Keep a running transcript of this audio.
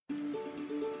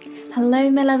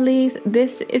Hello, my lovelies.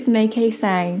 This is May K.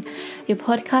 Sang, your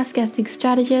podcast guesting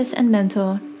strategist and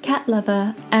mentor, cat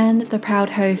lover, and the proud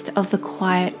host of the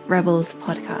Quiet Rebels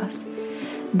podcast.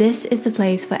 This is the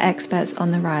place for experts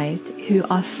on the rise who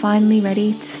are finally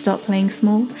ready to stop playing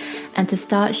small and to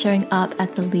start showing up as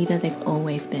the leader they've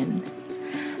always been.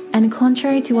 And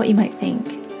contrary to what you might think,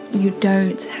 you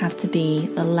don't have to be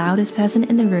the loudest person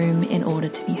in the room in order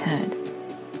to be heard.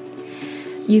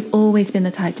 You've always been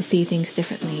the type to see things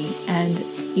differently, and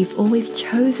you've always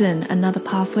chosen another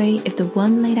pathway if the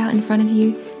one laid out in front of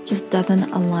you just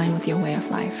doesn't align with your way of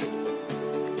life.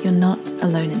 You're not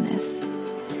alone in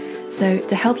this. So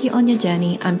to help you on your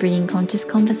journey, I'm bringing conscious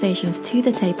conversations to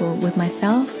the table with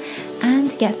myself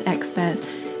and guest experts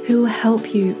who will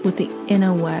help you with the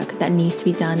inner work that needs to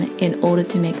be done in order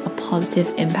to make a positive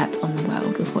impact on the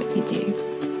world with what you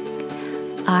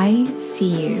do. I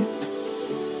see you.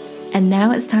 And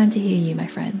now it's time to hear you, my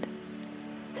friend.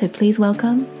 So please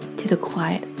welcome to the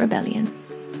Quiet Rebellion.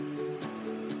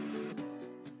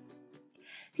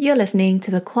 You're listening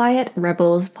to the Quiet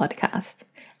Rebels podcast,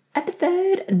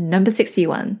 episode number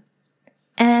 61.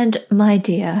 And my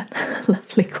dear,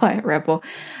 lovely Quiet Rebel,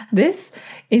 this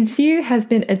interview has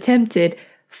been attempted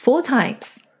 4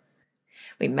 times.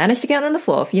 We managed to get on the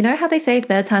 4th. You know how they say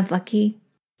third time's lucky?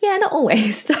 Yeah, not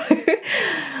always. So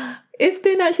it's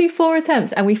been actually 4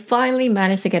 attempts and we finally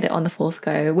managed to get it on the 4th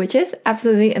go, which is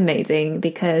absolutely amazing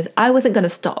because I wasn't going to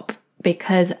stop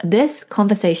because this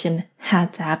conversation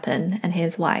had to happen, and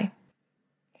here's why.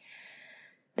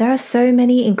 There are so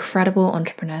many incredible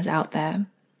entrepreneurs out there,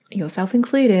 yourself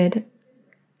included,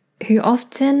 who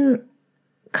often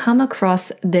come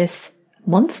across this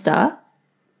monster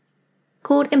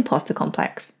called imposter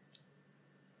complex.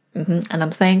 And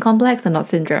I'm saying complex and not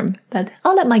syndrome, but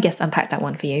I'll let my guest unpack that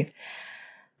one for you.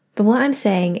 But what I'm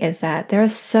saying is that there are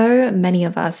so many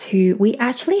of us who we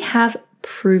actually have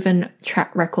proven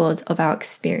track records of our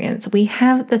experience. We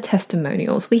have the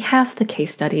testimonials, we have the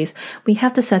case studies, we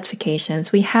have the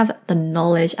certifications, we have the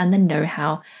knowledge and the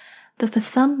know-how. But for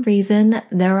some reason,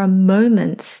 there are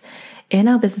moments in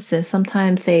our businesses,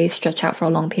 sometimes they stretch out for a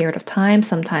long period of time,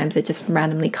 sometimes they just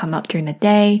randomly come up during the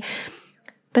day.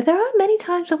 But there are many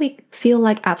times that we feel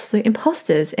like absolute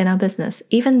imposters in our business,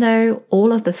 even though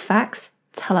all of the facts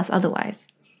tell us otherwise.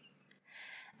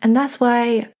 And that's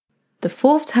why the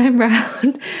 4th time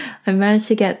round, I managed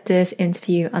to get this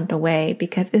interview underway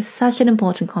because it's such an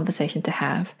important conversation to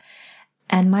have.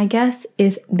 And my guest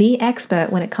is the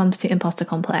expert when it comes to imposter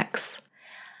complex.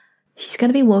 She's going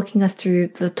to be walking us through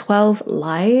the 12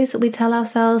 lies we tell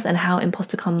ourselves and how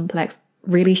imposter complex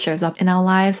really shows up in our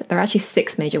lives. There are actually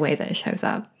 6 major ways that it shows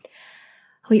up.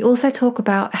 We also talk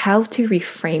about how to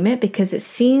reframe it because it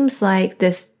seems like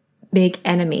this big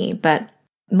enemy, but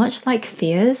much like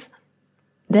fears,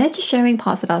 they're just showing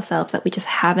parts of ourselves that we just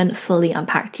haven't fully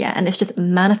unpacked yet. And it's just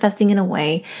manifesting in a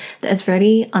way that is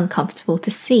very uncomfortable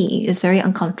to see, is very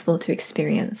uncomfortable to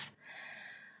experience.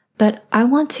 But I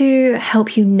want to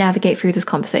help you navigate through this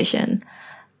conversation.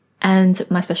 And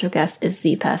my special guest is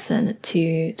the person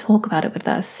to talk about it with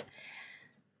us.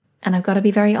 And I've got to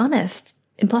be very honest.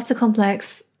 Imposter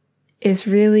complex is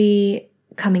really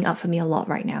coming up for me a lot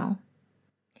right now.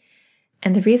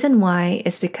 And the reason why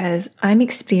is because I'm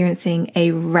experiencing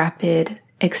a rapid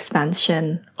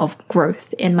expansion of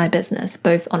growth in my business,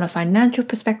 both on a financial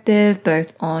perspective,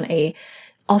 both on a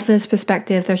office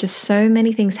perspective. There's just so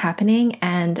many things happening,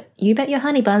 and you bet your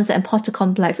honey buns that imposter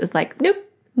complex is like, nope.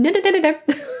 No.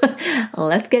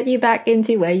 Let's get you back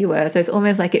into where you were. So it's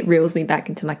almost like it reels me back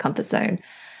into my comfort zone.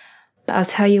 But I'll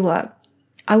tell you what,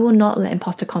 I will not let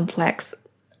imposter complex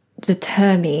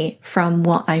deter me from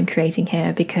what I'm creating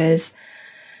here because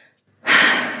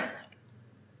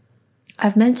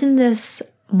I've mentioned this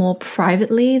more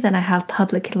privately than I have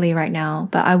publicly right now,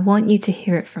 but I want you to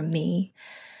hear it from me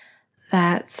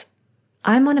that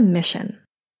I'm on a mission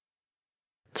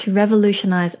to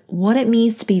revolutionize what it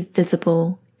means to be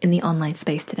visible in the online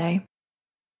space today.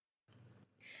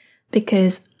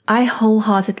 Because I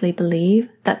wholeheartedly believe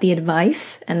that the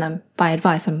advice, and by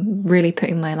advice, I'm really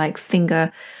putting my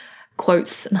finger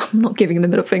quotes, and I'm not giving the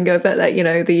middle finger, but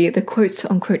the quote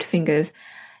unquote fingers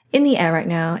in the air right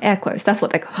now, air quotes, that's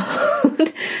what they're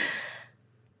called.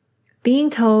 Being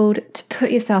told to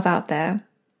put yourself out there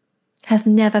has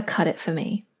never cut it for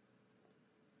me.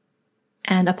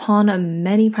 And upon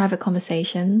many private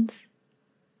conversations,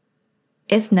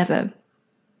 it's never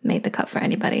made the cut for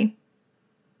anybody.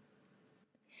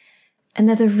 And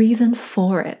there's a reason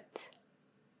for it.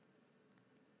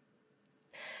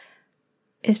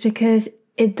 It's because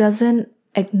it doesn't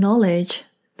acknowledge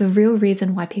the real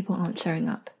reason why people aren't showing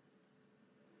up.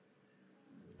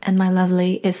 And my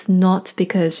lovely, it's not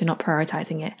because you're not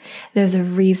prioritizing it. There's a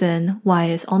reason why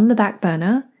it's on the back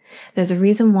burner. There's a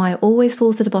reason why it always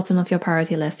falls to the bottom of your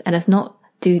priority list, and it's not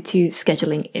due to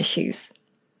scheduling issues.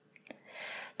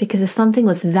 Because if something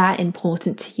was that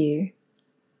important to you,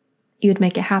 you would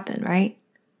make it happen, right?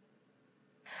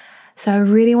 So I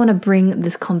really want to bring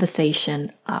this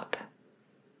conversation up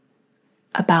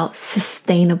about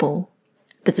sustainable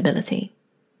visibility.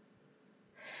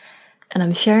 And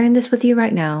I'm sharing this with you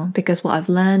right now because what I've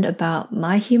learned about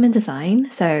my human design,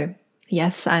 so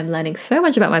yes, I'm learning so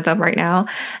much about myself right now,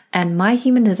 and my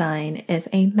human design is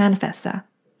a manifester.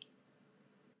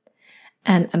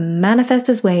 And a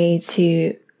manifestor's way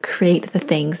to create the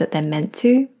things that they're meant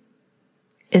to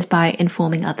is by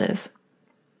informing others.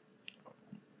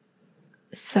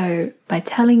 So by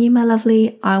telling you, my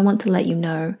lovely, I want to let you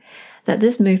know that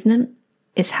this movement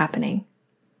is happening.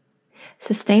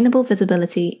 Sustainable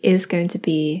visibility is going to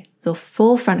be the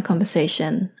forefront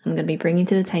conversation I'm going to be bringing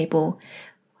to the table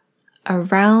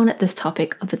around this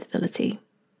topic of visibility.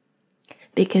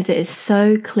 Because it is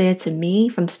so clear to me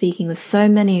from speaking with so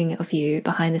many of you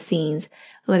behind the scenes,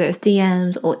 whether it's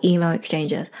DMs or email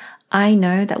exchanges, I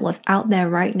know that what's out there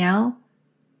right now,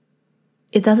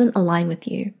 it doesn't align with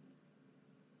you.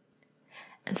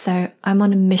 And so I'm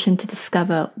on a mission to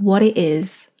discover what it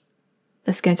is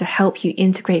that's going to help you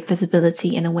integrate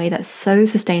visibility in a way that's so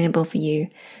sustainable for you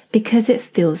because it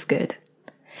feels good,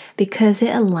 because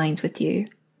it aligns with you,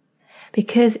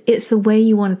 because it's the way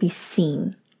you want to be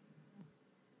seen.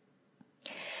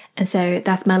 And so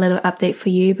that's my little update for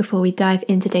you before we dive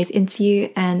into today's interview.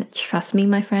 And trust me,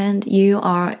 my friend, you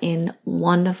are in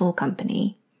wonderful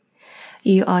company.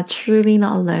 You are truly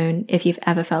not alone if you've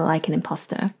ever felt like an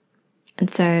imposter. And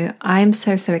so I'm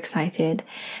so excited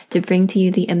to bring to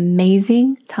you the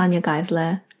amazing Tanya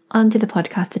Geisler onto the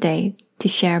podcast today to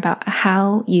share about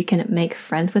how you can make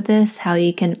friends with this, how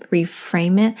you can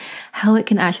reframe it, how it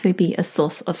can actually be a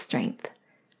source of strength.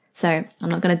 So I'm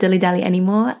not going to dilly-dally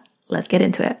anymore. Let's get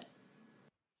into it.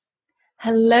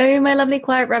 Hello, my lovely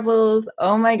quiet rebels.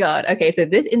 Oh my God. Okay, so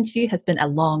this interview has been a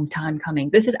long time coming.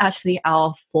 This is actually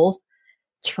our fourth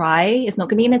try. It's not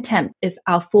going to be an attempt. It's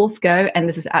our fourth go, and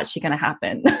this is actually going to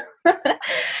happen.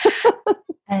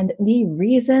 And the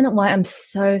reason why I'm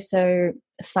so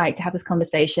psyched to have this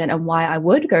conversation and why I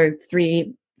would go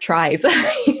 3 tries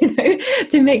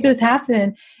to make this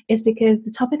happen is because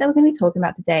the topic that we're going to be talking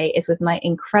about today is with my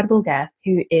incredible guest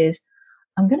who is,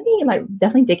 I'm going to be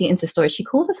definitely digging into the story. She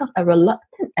calls herself a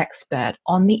reluctant expert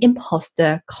on the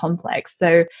imposter complex.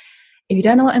 So if you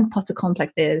don't know what imposter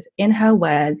complex is, in her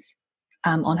words,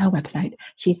 on her website,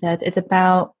 she said it's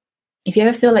about if you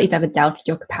ever feel like you've ever doubted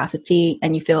your capacity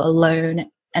and you feel alone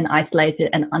and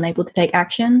isolated and unable to take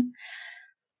action,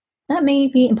 that may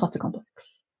be imposter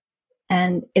complex.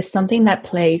 And it's something that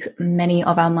plagues many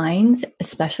of our minds,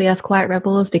 especially as quiet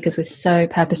rebels, because we're so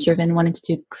purpose-driven, wanting to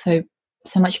do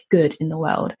so much good in the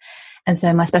world. And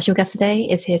so my special guest today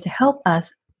is here to help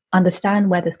us understand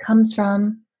where this comes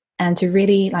from and to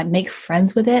really make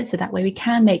friends with it so that way we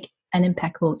can make an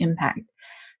impeccable impact.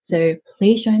 So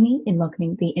please join me in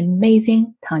welcoming the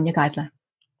amazing Tanya Geisler.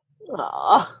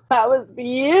 Oh, that was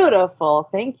beautiful.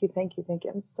 Thank you.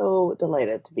 I'm so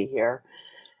delighted to be here.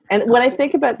 And when I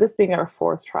think about this being our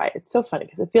fourth try, it's so funny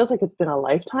because it feels like it's been a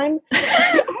lifetime.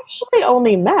 We actually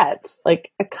only met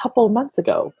a couple months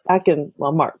ago, back in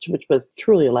March, which was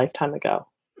truly a lifetime ago.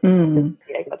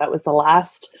 But that was the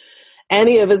last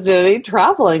any of us did any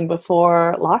traveling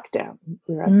before lockdown.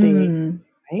 We were at the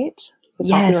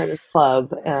Copywriters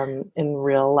Club in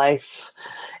real life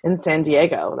in San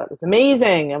Diego. That was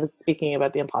amazing. I was speaking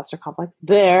about the imposter complex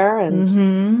there,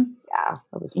 and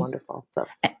it was wonderful. So,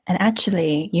 and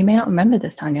actually, you may not remember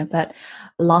this, Tanya, but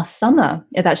last summer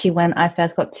is actually when I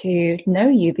first got to know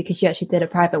you because you actually did a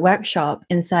private workshop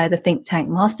inside the Think Tank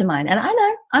Mastermind. And I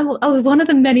know I was one of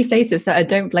the many faces, so I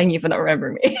don't blame you for not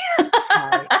remembering me.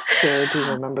 I sure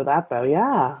do remember that, though.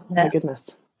 Yeah. Oh, my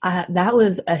goodness. That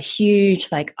was a huge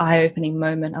eye-opening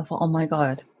moment. I thought, oh my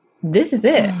God, this is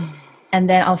it. And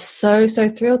then I was so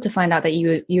thrilled to find out that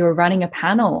you were running a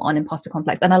panel on imposter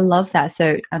complex. And I love that.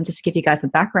 So just to give you guys a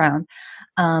background,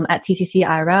 at TCC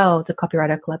IRL, the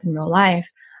Copywriter Club in real life,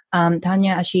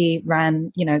 Tanya actually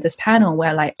ran, this panel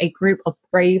where a group of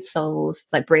brave souls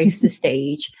braved the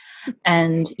stage,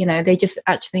 and they just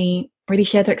actually really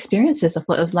share their experiences of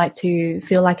what it was like to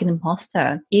feel like an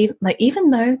imposter.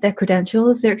 Even though their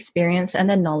credentials, their experience, and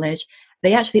their knowledge,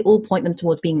 they actually all point them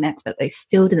towards being an expert, they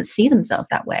still didn't see themselves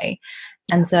that way.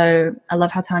 And so I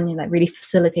love how Tanya really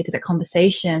facilitated that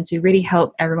conversation to really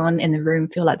help everyone in the room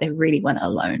feel like they really weren't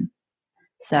alone.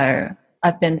 So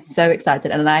I've been so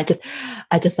excited, and I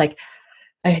just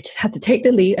I just had to take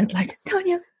the lead and be like,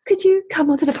 Tanya, could you come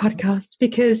onto the podcast?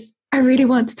 Because I really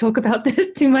want to talk about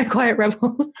this to my quiet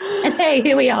rebel. And hey,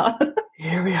 here we are.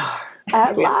 Here we are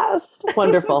at last.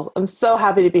 Wonderful. I'm so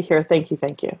happy to be here. Thank you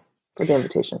for the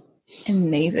invitation.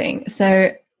 Amazing.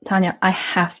 So, Tanya, I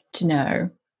have to know,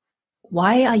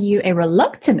 why are you a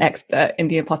reluctant expert in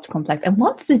the imposter complex? And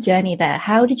what's the journey there?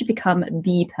 How did you become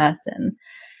the person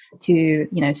to,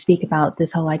 speak about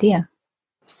this whole idea?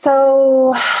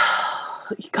 So,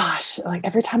 gosh, like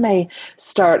every time I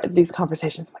start these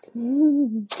conversations,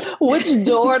 I'm like, which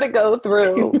door to go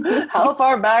through? How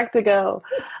far back to go?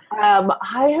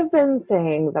 I have been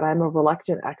saying that I'm a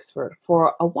reluctant expert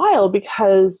for a while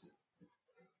because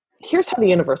here's how the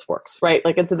universe works, right?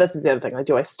 Like, and so this is the other thing. Like,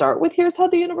 do I start with here's how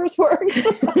the universe works?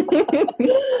 If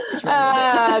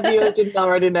you didn't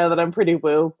already know that I'm pretty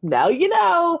woo, now you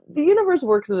know. The universe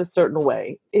works in a certain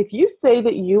way. If you say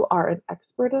that you are an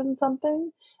expert in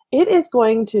something, it is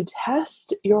going to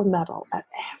test your mettle at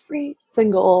every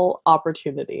single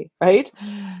opportunity, right?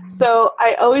 So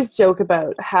I always joke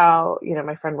about how,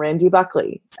 my friend Randy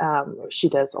Buckley, she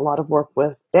does a lot of work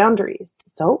with boundaries.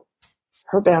 So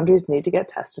her boundaries need to get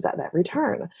tested at every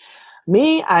turn.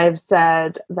 Me, I've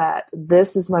said that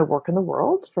this is my work in the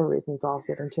world for reasons I'll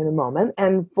get into in a moment.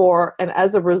 And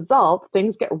as a result,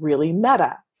 things get really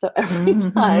meta. So every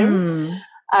time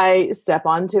I step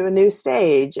onto a new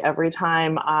stage, every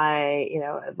time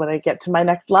when I get to my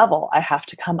next level, I have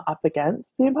to come up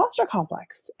against the imposter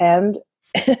complex. And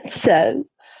it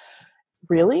says,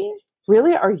 really?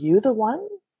 Really? Are you the one?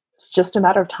 It's just a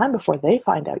matter of time before they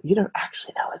find out you don't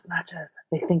actually know as much as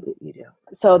they think that you do.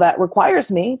 So that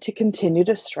requires me to continue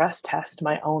to stress test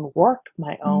my own work,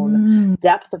 my own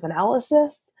depth of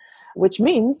analysis, which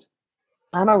means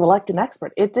I'm a reluctant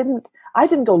expert. I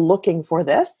didn't go looking for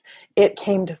this. It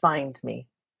came to find me.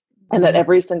 And at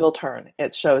every single turn,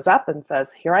 it shows up and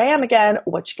says, here I am again.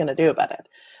 What you going to do about it?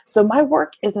 So my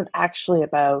work isn't actually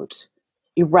about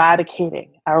eradicating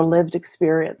our lived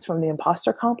experience from the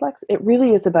imposter complex. It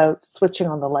really is about switching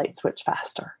on the light switch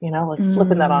faster,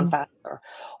 flipping that on faster,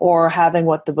 or having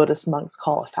what the Buddhist monks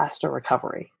call a faster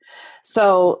recovery.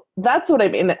 So that's what I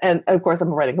mean. And of course, I'm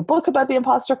writing a book about the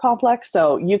imposter complex.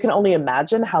 So you can only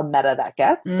imagine how meta that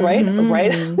gets, right?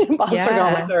 Right? The imposter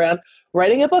complex around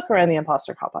writing a book around the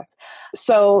imposter complex.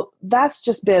 So that's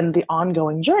just been the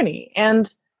ongoing journey.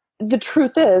 And the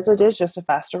truth is, it is just a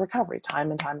faster recovery, time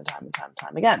and time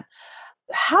again.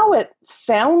 How it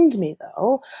found me,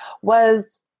 though,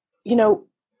 was,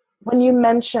 when you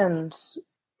mentioned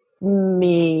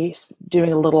me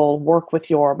doing a little work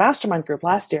with your mastermind group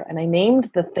last year, and I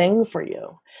named the thing for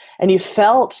you, and you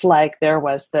felt like there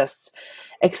was this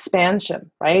expansion,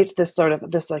 right? This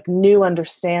like new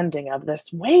understanding of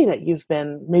this way that you've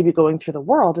been maybe going through the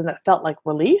world, and it felt like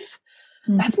relief.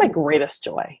 That's my greatest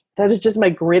joy. That is just my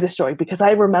greatest joy, because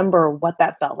I remember what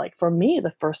that felt like for me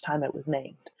the first time it was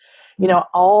named.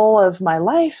 All of my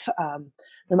life, no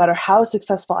matter how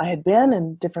successful I had been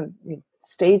in different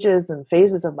stages and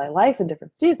phases of my life in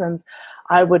different seasons,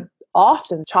 I would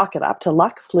often chalk it up to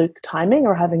luck, fluke, timing,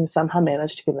 or having somehow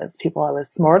managed to convince people I was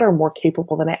smarter or more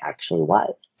capable than I actually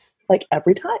was, like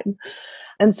every time.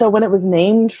 And so when it was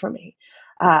named for me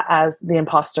as the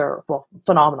imposter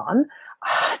phenomenon,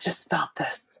 I just felt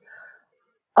this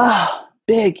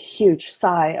big, huge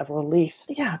sigh of relief.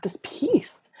 Yeah, this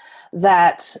peace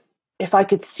that if I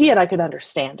could see it, I could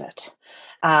understand it.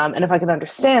 And if I could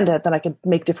understand it, then I could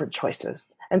make different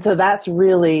choices. And so that's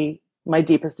really my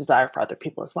deepest desire for other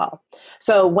people as well.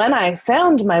 So when I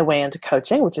found my way into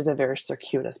coaching, which is a very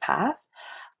circuitous path,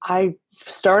 I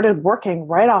started working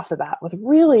right off the bat with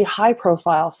really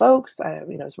high-profile folks. I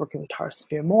was working with Tara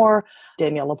Sophia Moore.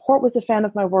 Danielle Laporte was a fan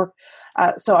of my work.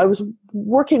 So I was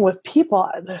working with people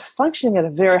functioning at a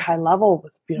very high level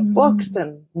with books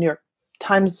and New York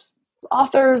Times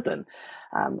authors and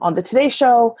on the Today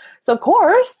Show. So of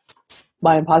course,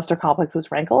 my imposter complex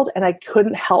was rankled, and I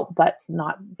couldn't help but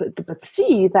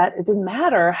see that it didn't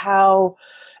matter how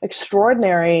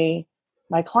extraordinary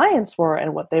my clients were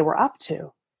and what they were up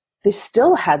to. They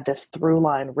still had this through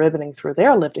line ribboning through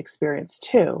their lived experience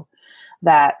too,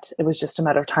 that it was just a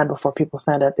matter of time before people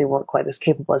found out they weren't quite as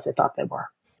capable as they thought they were,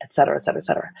 et cetera, et cetera, et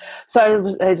cetera. So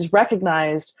I just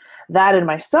recognized that in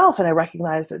myself, and I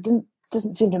recognized that it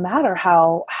doesn't seem to matter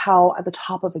how at the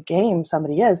top of the game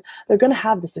somebody is, they're going to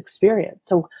have this experience.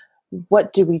 So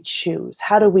what do we choose?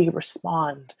 How do we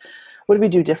respond? What do we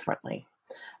do differently?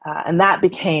 And that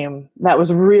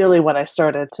was really when I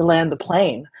started to land the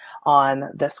plane on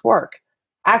this work.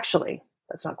 Actually,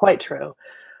 that's not quite true.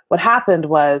 What happened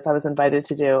was I was invited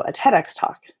to do a TEDx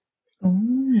talk.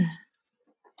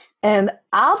 And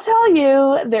I'll tell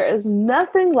you, there is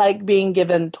nothing like being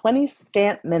given 20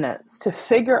 scant minutes to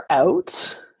figure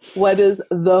out what is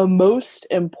the most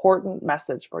important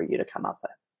message for you to come up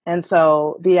with. And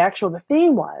so the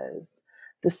theme was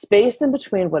the space in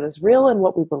between what is real and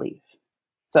what we believe.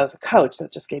 So as a coach,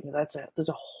 that just gave me, there's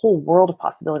a whole world of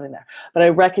possibility in there. But I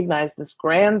recognize this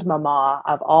grandmama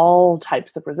of all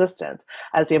types of resistance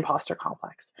as the imposter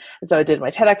complex. And so I did my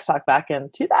TEDx talk back in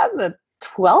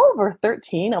 2012 or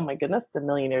 13. Oh my goodness, it's a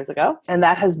million years ago. And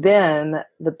that has been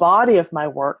the body of my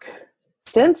work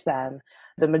since then.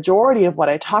 The majority of what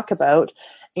I talk about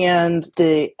and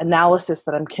the analysis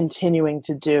that I'm continuing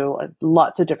to do at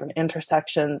lots of different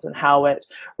intersections and how it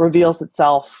reveals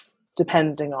itself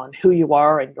depending on who you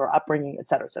are and your upbringing, et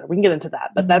cetera, et cetera. We can get into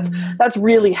that. But that's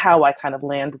really how I kind of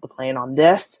landed the plane on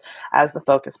this as the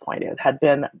focus point. It had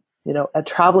been, a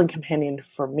traveling companion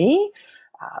for me.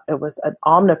 It was an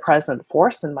omnipresent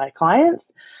force in my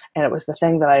clients. And it was the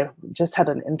thing that I just had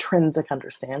an intrinsic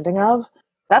understanding of.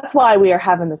 That's why we are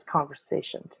having this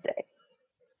conversation today.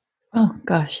 Oh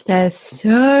gosh, there's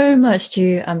so much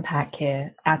to unpack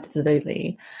here.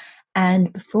 Absolutely.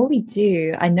 And before we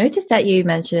do, I noticed that you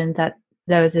mentioned that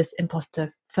there was this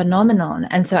imposter phenomenon.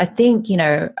 And so I think,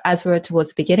 as we're towards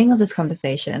the beginning of this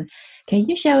conversation, can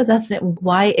you share with us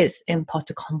why it's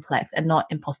imposter complex and not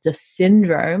imposter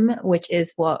syndrome, which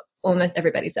is what almost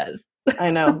everybody says?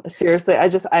 I know. Seriously. I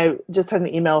just had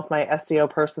an email with my SEO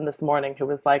person this morning who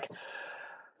was like,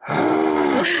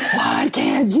 why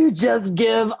can't you just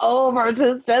give over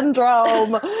to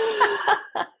syndrome?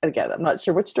 Again, I'm not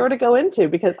sure which door to go into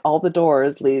because all the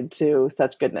doors lead to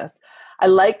such goodness. I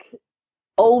like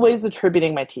always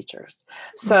attributing my teachers.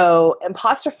 So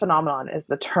imposter phenomenon is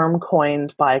the term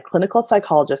coined by clinical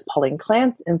psychologist Pauline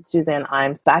Clance and Suzanne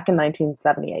Imes back in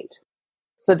 1978.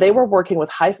 So they were working with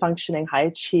high-functioning,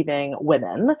 high-achieving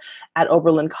women at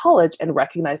Oberlin College and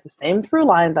recognized the same through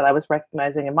line that I was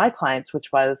recognizing in my clients,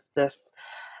 which was this: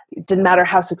 it didn't matter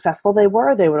how successful they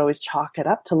were, they would always chalk it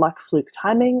up to luck, fluke,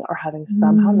 timing, or having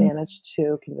somehow managed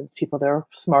to convince people they were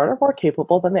smarter, more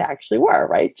capable than they actually were,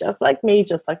 right? Just like me,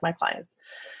 just like my clients.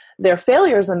 Their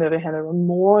failures, on the other hand, they were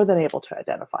more than able to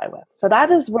identify with. So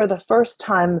that is where the first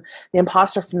time the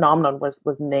imposter phenomenon was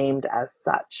named as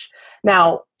such.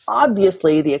 Now,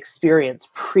 obviously, the experience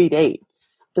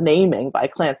predates the naming by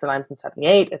Clance and Imes in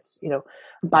 78. It's,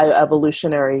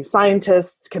 bioevolutionary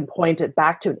scientists can point it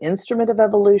back to an instrument of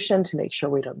evolution to make sure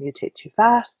we don't mutate too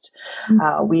fast.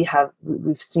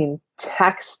 We've seen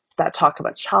texts that talk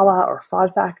about chala or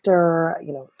fraud factor,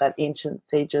 that ancient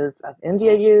sages of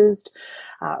India used.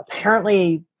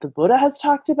 Apparently the Buddha has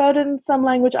talked about it in some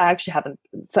language. I actually haven't,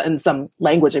 in some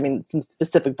language, some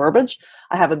specific verbiage.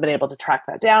 I haven't been able to track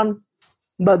that down,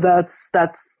 but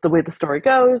that's the way the story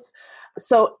goes.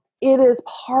 So it is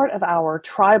part of our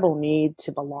tribal need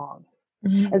to belong.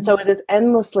 Mm-hmm. And so it is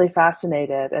endlessly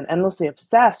fascinated and endlessly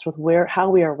obsessed with how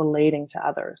we are relating to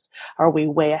others. Are we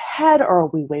way ahead or are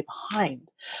we way behind?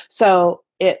 So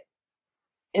it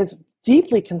is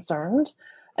deeply concerned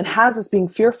and has us being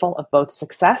fearful of both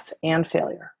success and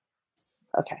failure.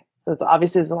 Okay, so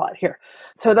obviously there's a lot here.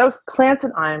 So that was Clance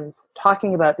and Imes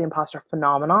talking about the imposter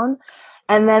phenomenon.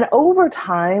 And then over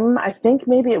time, I think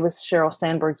maybe it was Sheryl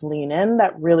Sandberg's Lean In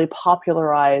that really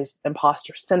popularized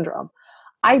imposter syndrome.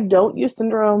 I don't use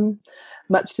syndrome,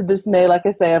 much to the dismay, like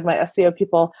I say, of my SEO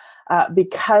people,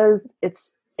 because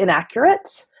it's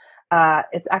inaccurate.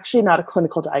 It's actually not a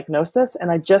clinical diagnosis. And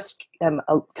I just am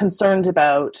concerned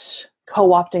about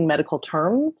co-opting medical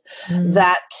terms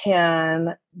that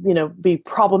can, be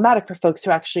problematic for folks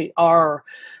who actually are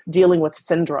dealing with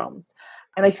syndromes.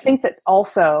 And I think that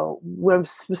also we're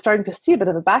starting to see a bit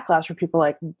of a backlash where people are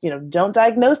like, don't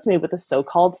diagnose me with a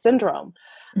so-called syndrome,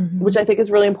 which I think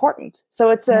is really important. So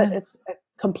it's a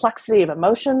complexity of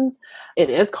emotions. It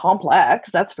is complex,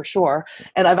 that's for sure.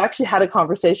 And I've actually had a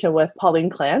conversation with Pauline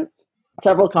Clance,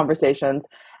 several conversations,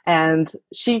 and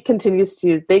they continue to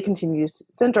use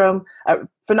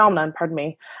phenomenon,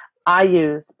 I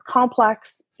use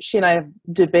complex. She and I have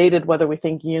debated whether we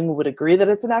think Jung would agree that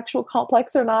it's an actual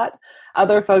complex or not.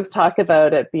 Other folks talk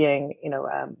about it being,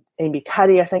 Amy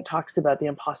Cuddy, I think, talks about the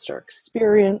imposter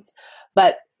experience,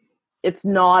 but it's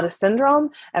not a syndrome.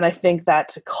 And I think that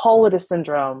to call it a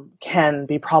syndrome can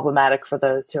be problematic for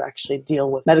those who actually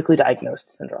deal with medically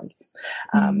diagnosed syndromes.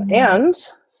 And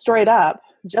straight up,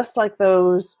 just like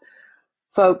those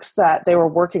folks that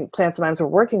Clance and Imes were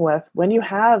working with, when you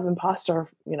have imposter,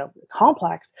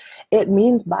 complex, it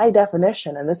means by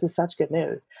definition, and this is such good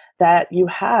news, that you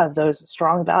have those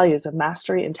strong values of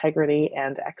mastery, integrity,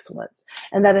 and excellence.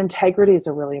 And that integrity is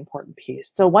a really important piece.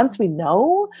 So once we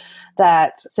know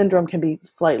that syndrome can be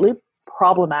slightly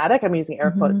problematic, I'm using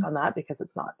air quotes on that because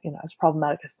it's not, as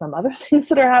problematic as some other things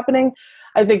that are happening,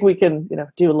 I think we can,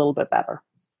 do a little bit better.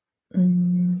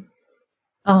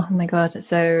 Oh my God.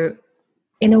 So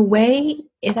in a way,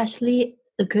 it's actually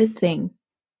a good thing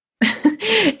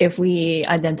if we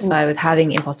identify with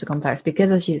having imposter complex,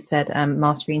 because as you said,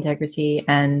 mastery, integrity,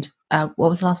 and what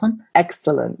was the last one?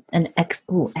 Excellence. And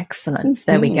excellence.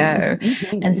 There we go.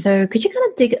 And so could you kind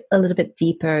of dig a little bit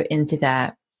deeper into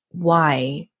that?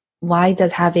 Why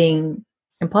does having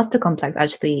imposter complex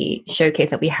actually showcase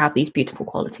that we have these beautiful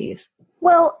qualities?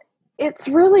 Well, it's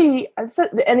really, and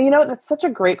that's such a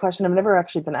great question. I've never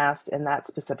actually been asked in that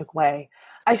specific way.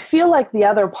 I feel like the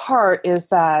other part is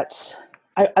that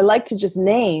I like to just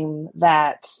name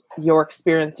that you're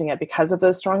experiencing it because of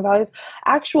those strong values.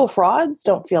 Actual frauds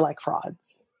don't feel like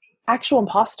frauds. Actual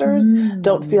imposters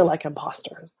don't feel like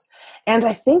imposters. And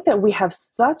I think that we have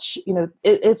such,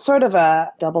 it's sort of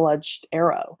a double-edged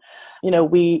arrow.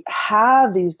 We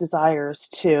have these desires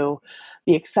to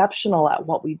be exceptional at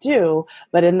what we do,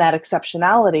 but in that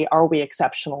exceptionality, are we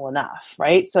exceptional enough,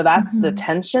 right? So that's the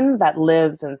tension that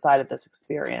lives inside of this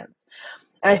experience.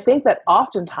 And I think that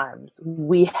oftentimes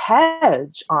we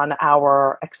hedge on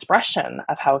our expression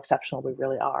of how exceptional we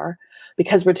really are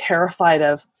because we're terrified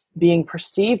of being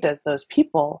perceived as those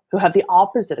people who have the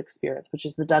opposite experience, which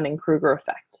is the Dunning-Kruger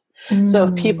effect. So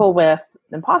if people with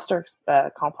imposter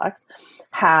complex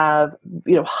have,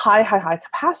 high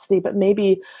capacity, but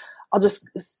maybe I'll just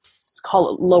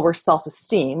call it lower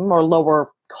self-esteem or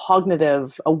lower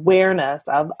cognitive awareness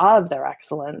of their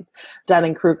excellence,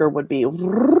 Dunning-Kruger would be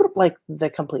like the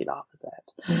complete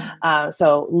opposite.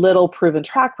 So little proven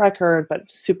track record, but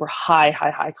super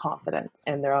high confidence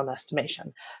in their own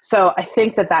estimation. So I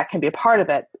think that can be a part of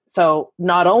it. So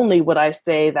not only would I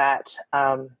say that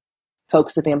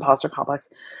folks with the imposter complex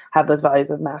have those values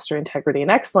of mastery, integrity,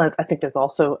 and excellence, I think there's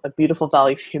also a beautiful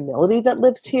value of humility that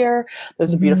lives here.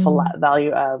 There's a beautiful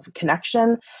value of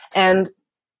connection. And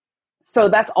so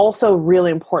that's also a really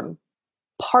important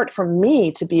part for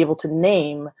me to be able to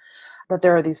name that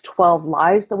there are these 12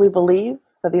 lies that we believe,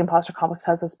 that the imposter complex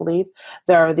has us believe.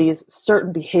 There are these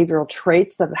certain behavioral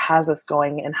traits that it has us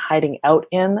going and hiding out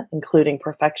in, including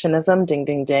perfectionism, ding,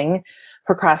 ding, ding,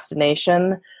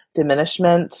 procrastination,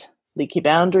 diminishment, leaky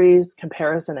boundaries,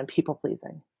 comparison, and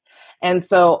people-pleasing. And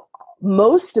so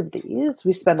most of these,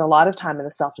 we spend a lot of time in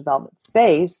the self-development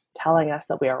space telling us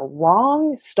that we are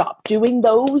wrong, stop doing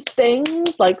those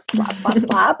things, like slap, slap,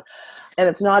 slap. And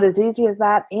it's not as easy as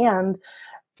that. And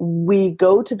we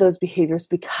go to those behaviors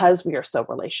because we are so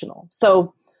relational.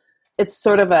 So it's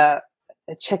sort of a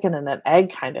chicken and an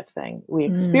egg kind of thing. We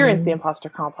experience the imposter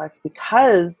complex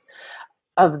because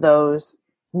of those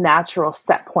natural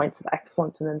set points of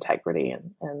excellence and integrity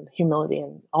and humility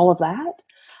and all of that.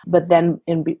 But then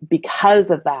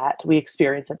because of that, we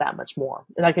experience it that much more.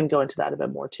 And I can go into that a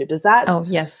bit more too. Does that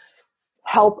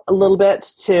help a little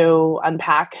bit to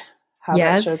unpack how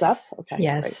that shows up? Okay.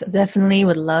 Yes, great. Definitely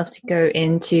would love to go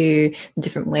into the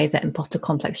different ways that imposter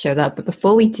complex showed up. But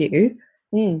before we do,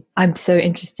 I'm so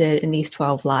interested in these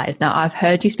 12 lies. Now, I've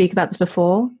heard you speak about this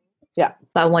before. Yeah.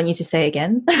 But I want you to say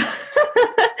again.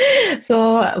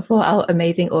 For our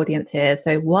amazing audience here.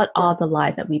 So what are the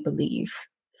lies that we believe?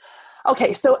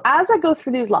 Okay, so as I go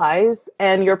through these lies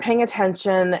and you're paying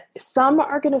attention, some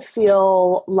are going to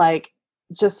feel like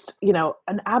just,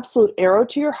 an absolute arrow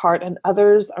to your heart, and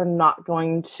others are not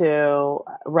going to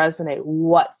resonate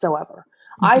whatsoever.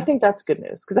 I think that's good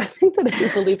news, because I think that if we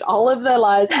believed all of the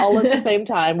lies all at the same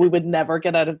time, we would never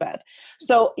get out of bed.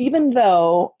 So even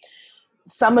though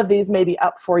some of these may be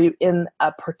up for you in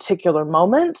a particular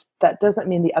moment, that doesn't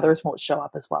mean the others won't show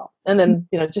up as well. And then,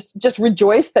 just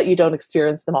rejoice that you don't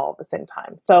experience them all at the same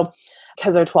time. So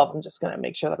because there are 12, I'm just going to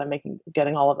make sure that I'm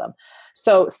getting all of them.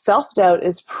 So self-doubt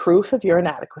is proof of your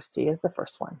inadequacy is the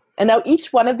first one. And now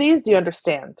each one of these, you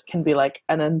understand, can be like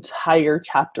an entire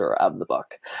chapter of the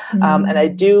book. And I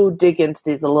do dig into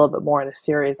these a little bit more in a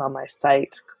series on my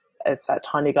site. It's at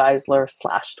Tanya Geisler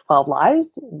 /12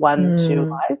 lies, 2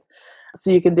 lies. So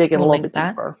you can dig in a little bit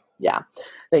deeper. Yeah.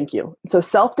 Thank you. So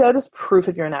self-doubt is proof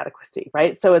of your inadequacy,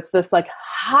 right? So it's this like,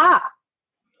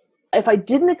 if I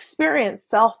didn't experience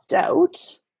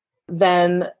self-doubt,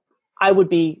 then I would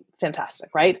be fantastic,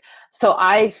 right? So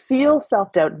I feel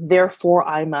self-doubt, therefore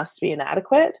I must be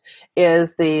inadequate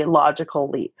is the logical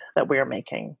leap that we're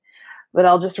making. But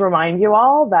I'll just remind you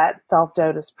all that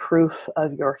self-doubt is proof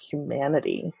of your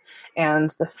humanity.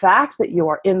 And the fact that you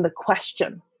are in the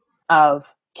question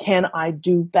of, can I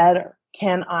do better?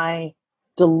 Can I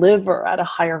deliver at a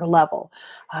higher level?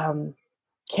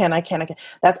 Can I?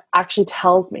 That actually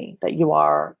tells me that you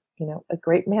are, a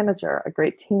great manager, a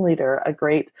great team leader, a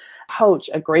great coach,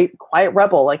 a great quiet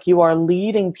rebel. Like, you are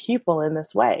leading people in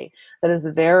this way that is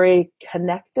very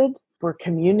connected, where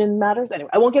communion matters. Anyway,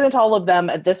 I won't get into all of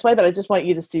them this way, but I just want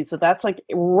you to see. So that's like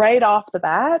right off the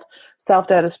bat,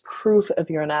 self-doubt is proof of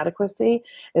your inadequacy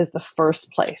is the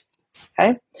first place.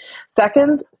 Okay.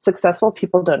 Second, successful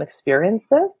people don't experience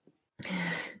this.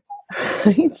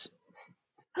 Right?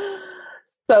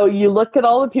 So you look at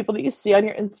all the people that you see on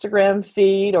your Instagram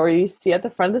feed, or you see at the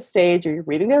front of the stage, or you're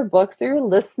reading their books, or you're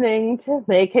listening to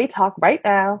Make Hay talk right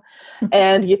now,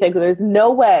 and you think, well, there's no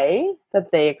way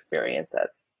that they experience it.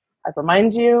 I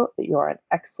remind you that you are an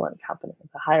excellent company.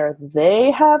 The higher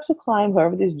they have to climb,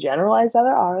 whoever these generalized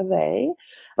other are,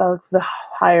 the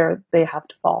higher they have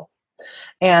to fall.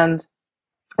 And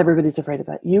everybody's afraid of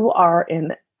it. You are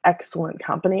in excellent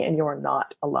company, and you are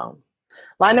not alone.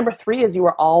 Line number 3 is you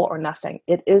are all or nothing.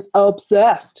 It is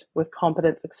obsessed with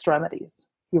competence extremities.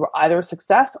 You are either a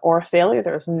success or a failure.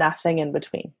 There is nothing in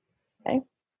between. Okay.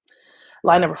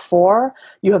 Line number 4,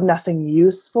 you have nothing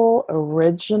useful,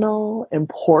 original,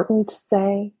 important to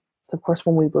say. So, of course,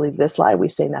 when we believe this lie, we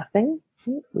say nothing.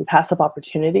 We pass up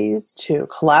opportunities to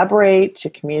collaborate, to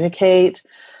communicate,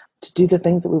 to do the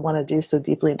things that we want to do so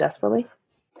deeply and desperately.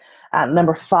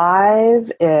 Number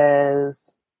 5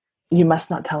 is you must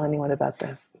not tell anyone about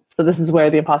this. So this is where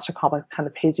the imposter complex kind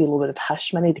of pays you a little bit of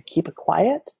hush money to keep it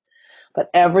quiet. But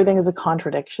everything is a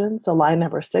contradiction. So line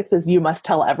number 6 is you must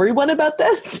tell everyone about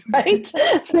this, right?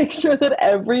 Make sure that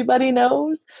everybody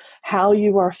knows how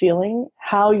you are feeling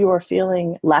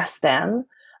less than,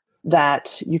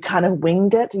 that you kind of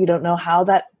winged it. You don't know how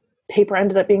that paper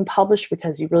ended up being published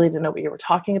because you really didn't know what you were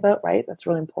talking about, right? That's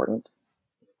really important.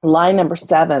 Line number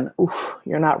 7,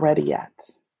 you're not ready yet.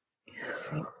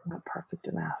 Right? Not perfect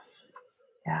enough.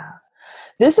 Yeah.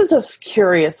 This is a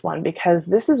curious one because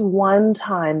this is one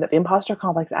time that the imposter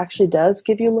complex actually does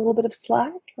give you a little bit of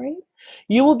slack, right?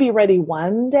 You will be ready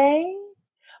one day,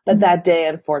 but that day,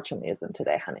 unfortunately, isn't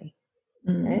today, honey.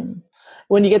 Right?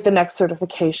 When you get the next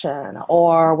certification,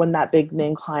 or when that big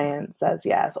name client says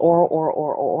yes,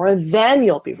 or then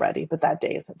you'll be ready, but that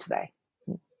day isn't today.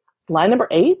 Line number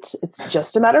 8, it's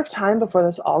just a matter of time before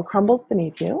this all crumbles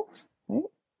beneath you. Right?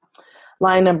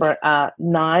 Line number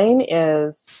 9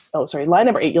 is, line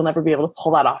number 8, you'll never be able to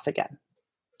pull that off again.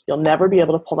 You'll never be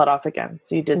able to pull that off again.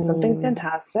 So you did something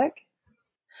fantastic,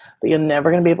 but you're never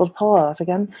going to be able to pull it off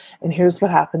again. And here's what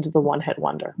happened to the one-hit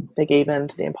wonder. They gave in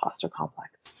to the imposter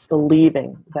complex,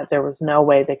 believing that there was no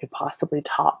way they could possibly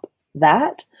top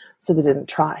that, so they didn't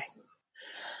try.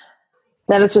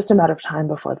 Then it's just a matter of time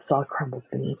before this all crumbles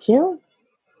beneath you.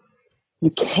 You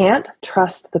can't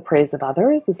trust the praise of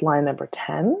others is line number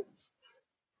 10.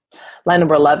 Line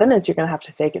number 11 is you're going to have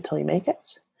to fake it till you make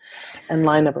it. And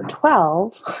line number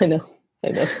 12, I know.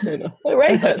 Right?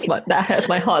 That hurts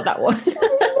my heart, that one. You're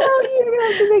going to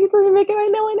have to fake it till you make it. I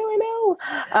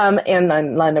know. And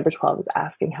then line number 12 is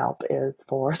asking help is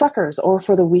for suckers or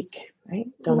for the weak, right?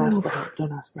 Don't ask for help.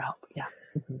 Don't ask for help. Yeah.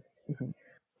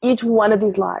 Each one of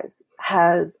these lies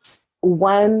has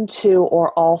 1, 2,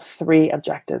 or all 3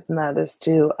 objectives, and that is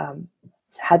to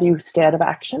have you stay out of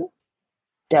action,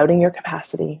 doubting your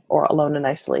capacity, or alone and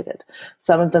isolated.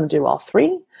 Some of them do all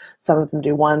 3, some of them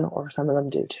do 1, or some of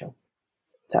them do 2.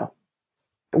 So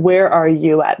where are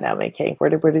you at now, May-Kay? Where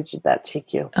did that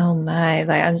take you? Oh my,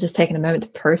 I'm just taking a moment to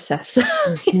process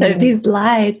these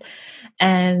lies.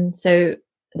 And so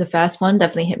the first one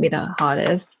definitely hit me the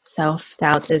hardest.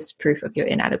 Self-doubt is proof of your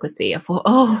inadequacy. I thought,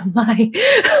 oh my.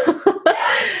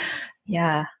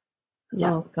 Yeah.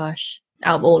 Oh gosh.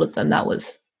 Out of all of them, that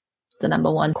was the number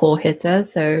 1 core hitter.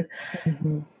 So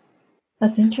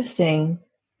that's interesting.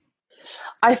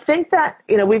 I think that,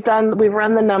 we've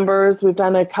run the numbers. We've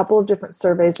done a couple of different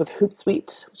surveys with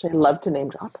Hootsuite, which I love to name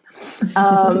drop.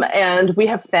 And we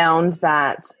have found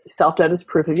that self-doubt is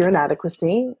proof of your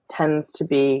inadequacy tends to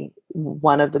be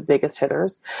one of the biggest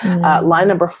hitters. Line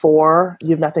number 4,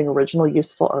 you have nothing original,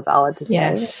 useful, or valid to say.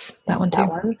 Yes, that one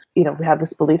too. We have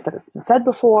this belief that it's been said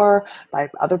before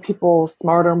by other people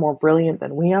smarter, more brilliant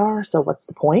than we are. So what's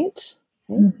the point?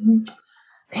 And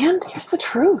here's the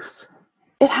truth.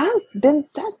 It has been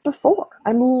said before.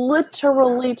 I'm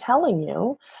literally telling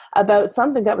you about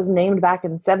something that was named back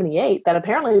in 78 that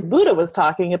apparently Buddha was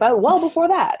talking about well before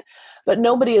that. But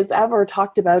nobody has ever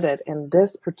talked about it in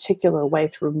this particular way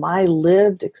through my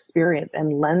lived experience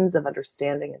and lens of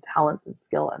understanding and talent and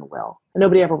skill and will. And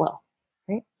nobody ever will.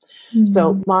 Right?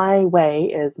 So my way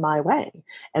is my way.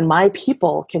 And my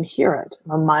people can hear it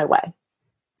on my way.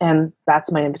 And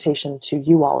that's my invitation to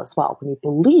you all as well. When you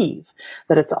believe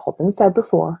that it's all been said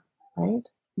before, right?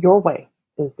 Your way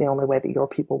is the only way that your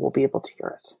people will be able to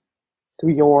hear it.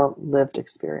 through your lived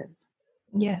experience.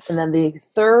 Yes. And then the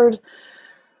third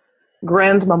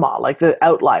grandmama, like the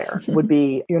outlier, would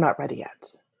be, you're not ready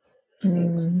yet.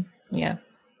 Yeah.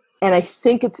 And I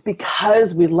think it's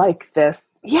because we like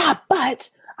this, but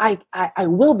I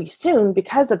will be soon,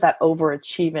 because of that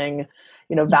overachieving,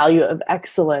 value of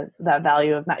excellence, that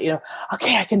value of,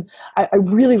 okay, I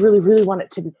really, really, really want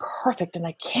it to be perfect, and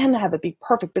I can have it be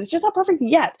perfect, but it's just not perfect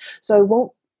yet. So I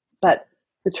won't, but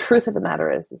the truth of the matter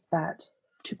is that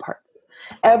two parts.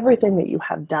 Everything that you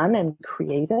have done and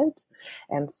created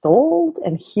and sold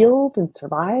and healed and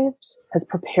survived has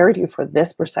prepared you for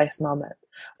this precise moment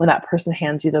when that person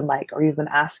hands you the mic, or you've been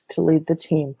asked to lead the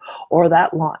team, or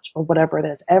that launch, or whatever it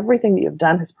is. Everything that you've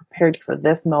done has prepared you for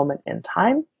this moment in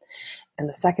time. And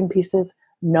the second piece is,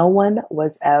 no one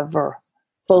was ever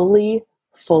fully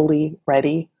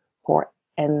ready for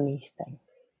anything.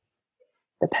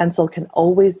 The pencil can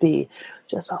always be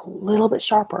just a little bit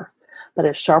sharper, but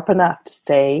it's sharp enough to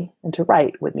say and to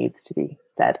write what needs to be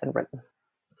said and written.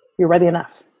 You're ready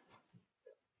enough.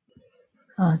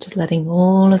 Oh, just letting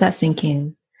all of that sink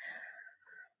in.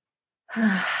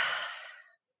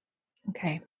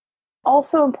 Okay.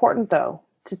 Also important, though,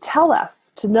 to tell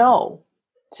us, to know,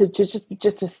 to just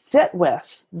to sit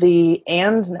with the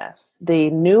andness, the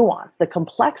nuance, the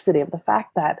complexity of the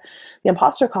fact that the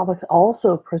imposter complex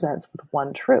also presents with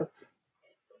one truth.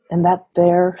 And that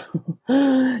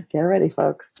get ready,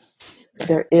 folks,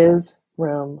 there is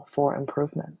room for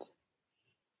improvement.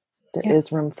 There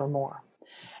is room for more.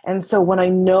 And so when I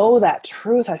know that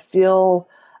truth, I feel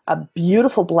a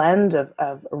beautiful blend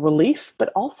of relief, but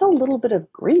also a little bit of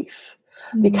grief.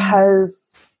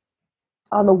 Because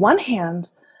on the one hand,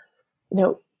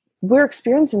 we're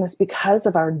experiencing this because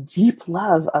of our deep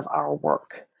love of our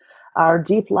work, our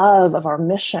deep love of our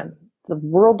mission, the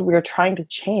world we are trying to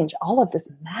change. All of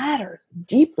this matters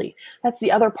deeply. That's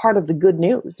the other part of the good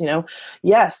news.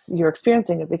 Yes, you're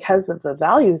experiencing it because of the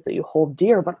values that you hold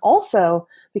dear, but also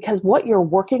because what you're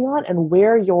working on and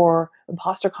where your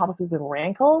imposter complex has been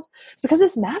rankled, is because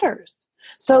this matters.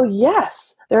 So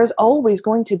yes, there's always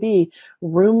going to be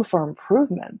room for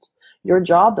improvement. Your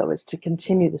job, though, is to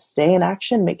continue to stay in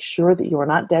action, make sure that you are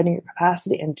not dead in your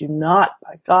capacity, and do not,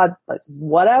 by God, but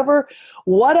whatever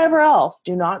else,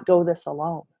 do not go this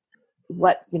alone.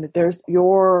 There's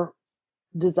your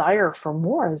desire for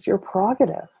more is your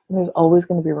prerogative. And there's always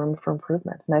going to be room for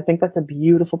improvement. And I think that's a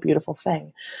beautiful, beautiful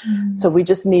thing. So we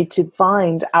just need to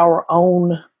find our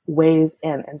own ways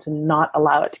in, and to not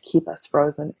allow it to keep us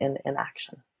frozen in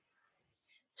inaction.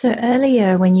 So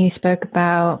earlier when you spoke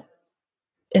about,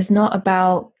 it's not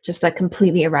about just like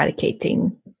completely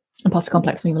eradicating imposter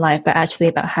complex from your life, but actually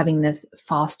about having this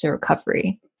faster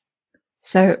recovery.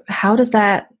 So how does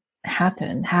that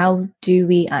happen? How do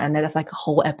we, I know that's like a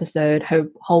whole episode,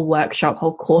 whole workshop,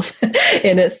 whole course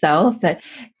in itself, but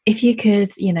if you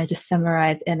could, just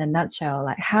summarize in a nutshell,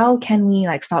 like how can we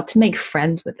start to make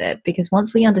friends with it? Because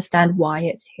once we understand why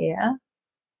it's here,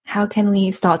 how can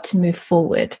we start to move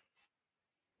forward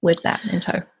with that in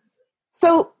tow?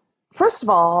 So first of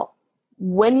all,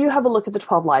 when you have a look at the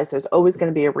 12 lies, there's always going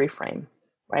to be a reframe,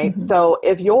 right? So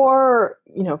if you're,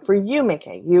 for you,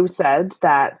 Mickey, you said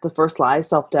that the first lie,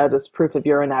 self-doubt is proof of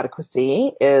your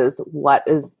inadequacy, is what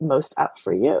is most up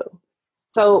for you.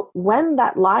 So when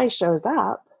that lie shows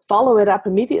up, follow it up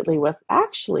immediately with,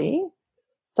 actually,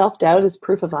 self-doubt is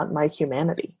proof of my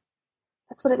humanity.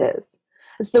 That's what it is.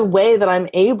 It's the way that I'm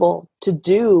able to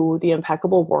do the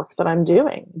impeccable work that I'm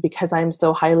doing, because I'm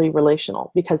so highly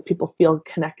relational, because people feel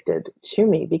connected to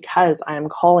me, because I am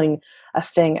calling a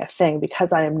thing,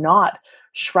 because I am not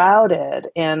shrouded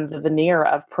in the veneer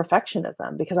of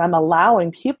perfectionism, because I'm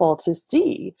allowing people to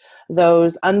see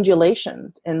those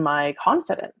undulations in my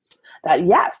confidence that,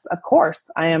 yes, of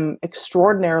course, I am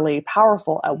extraordinarily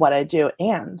powerful at what I do,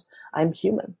 and I'm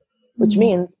human, which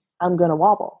means I'm going to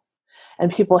wobble.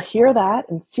 And people hear that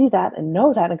and see that and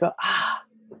know that and go,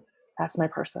 that's my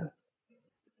person.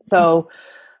 So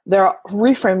there are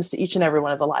reframes to each and every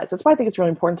one of the lies. That's why I think it's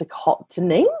really important to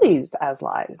name these as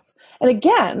lies. And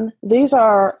again, these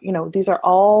are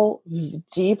all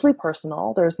deeply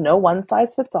personal. There's no one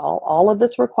size fits all. All of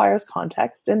this requires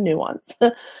context and nuance,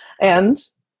 and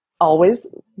always,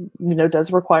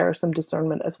 does require some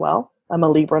discernment as well. I'm a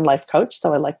Libra and life coach,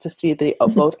 so I like to see the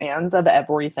both ands of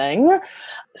everything.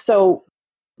 So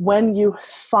when you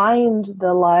find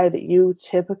the lie that you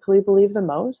typically believe the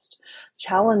most,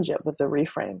 challenge it with the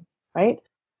reframe, right?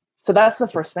 So that's the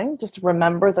first thing. Just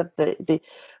remember that the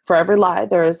for every lie,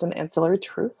 there is an ancillary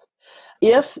truth.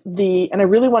 And I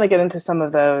really want to get into some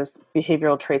of those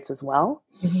behavioral traits as well,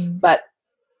 but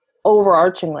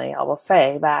overarchingly, I will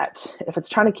say that if it's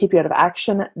trying to keep you out of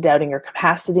action, doubting your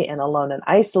capacity, and alone and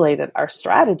isolated, our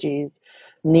strategies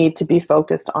need to be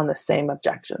focused on the same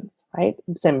objectives, right?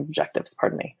 Same objectives,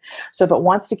 pardon me. So if it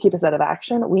wants to keep us out of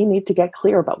action, we need to get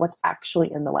clear about what's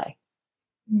actually in the way.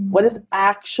 What is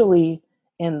actually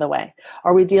in the way?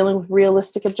 Are we dealing with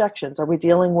realistic objections? Are we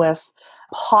dealing with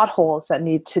potholes that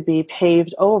need to be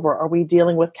paved over? Are we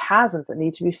dealing with chasms that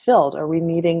need to be filled? Are we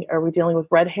dealing with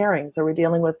red herrings? Are we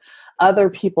dealing with other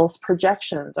people's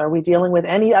projections? Are we dealing with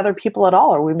any other people at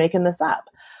all? Are we making this up?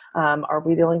 Are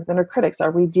we dealing with inner critics?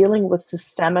 Are we dealing with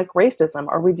systemic racism?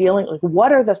 Are we dealing, like,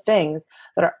 what are the things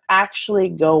that are actually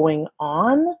going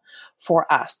on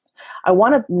for us? I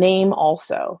want to name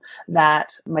also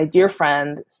that my dear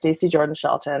friend, Stacey Jordan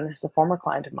Shelton, who's a former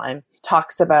client of mine,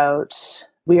 talks about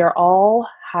we are all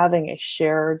having a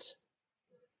shared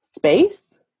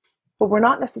space, but we're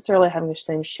not necessarily having the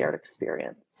same shared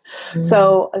experience.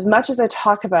 So as much as I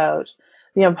talk about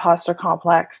the imposter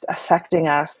complex affecting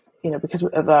us, because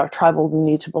of our tribal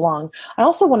need to belong, I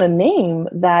also want to name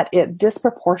that it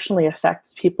disproportionately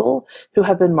affects people who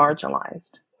have been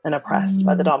marginalized and oppressed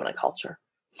by the dominant culture.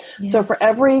 Yes. So for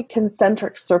every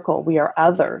concentric circle we are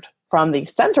othered from the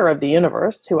center of the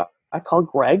universe, who I call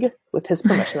Greg with his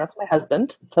permission, that's my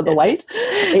husband, so the white,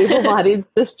 able-bodied,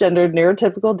 cisgendered,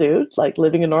 neurotypical dude, like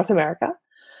living in North America.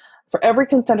 For every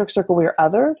concentric circle we are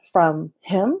othered from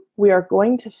him, we are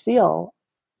going to feel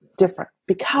different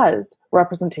because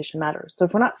representation matters. So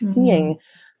if we're not seeing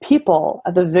people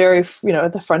at the very,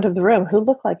 at the front of the room who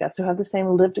look like us, who have the same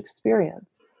lived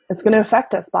experience, it's going to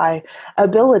affect us by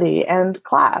ability and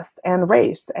class and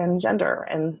race and gender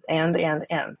and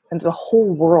there's a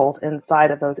whole world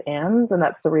inside of those ands. And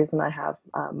that's the reason I have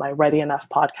my Ready Enough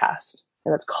podcast.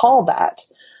 And it's called that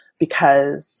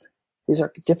because these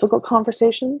are difficult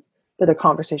conversations, but they're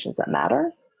conversations that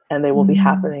matter, and they will be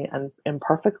happening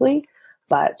imperfectly,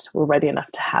 but we're ready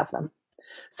enough to have them.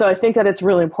 So I think that it's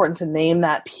really important to name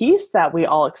that piece, that we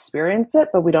all experience it,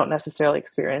 but we don't necessarily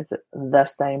experience it the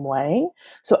same way.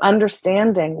 So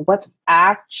understanding what's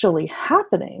actually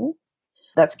happening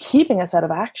that's keeping us out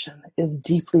of action is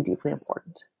deeply, deeply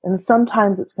important. And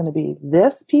sometimes it's going to be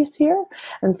this piece here,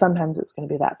 and sometimes it's going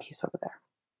to be that piece over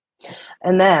there.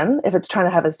 And then if it's trying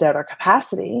to have us doubt our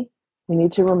capacity, we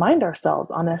need to remind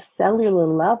ourselves on a cellular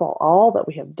level all that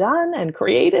we have done and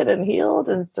created and healed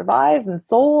and survived and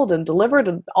sold and delivered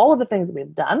and all of the things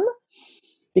we've done,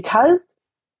 because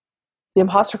the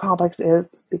imposter complex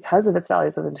is, because of its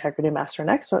values of integrity, mastery,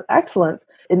 and excellence,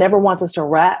 it never wants us to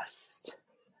rest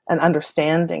an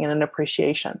understanding and an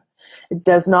appreciation. It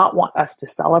does not want us to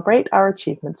celebrate our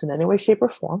achievements in any way, shape, or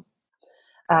form.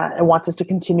 It wants us to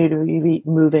continue to be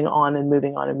moving on and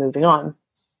moving on and moving on.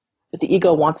 But the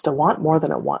ego wants to want more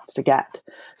than it wants to get.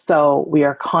 So we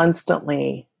are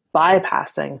constantly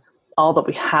bypassing all that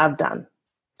we have done.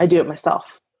 I do it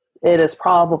myself. It is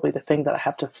probably the thing that I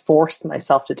have to force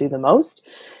myself to do the most,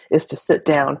 is to sit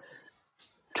down,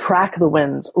 track the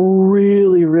wins,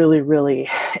 really, really, really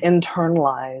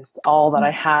internalize all that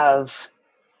I have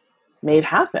made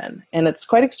happen. And it's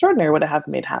quite extraordinary what I have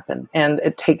made happen. And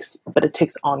it takes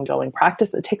ongoing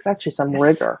practice. It takes actually some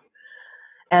rigor.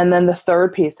 And then the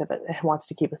third piece of it wants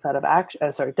to keep us out of action,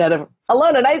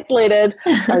 alone and isolated.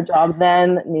 Our job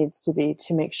then needs to be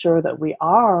to make sure that we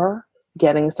are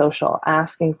getting social,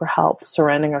 asking for help,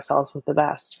 surrounding ourselves with the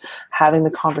best, having the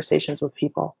conversations with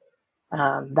people.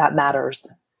 That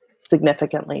matters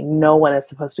significantly. No one is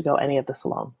supposed to go any of this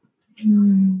alone.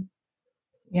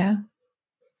 Yeah.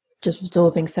 Just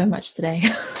absorbing so much today.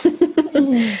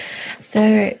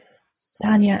 So,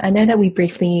 Tanya, I know that we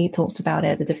briefly talked about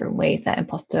it, the different ways that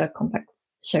imposter complex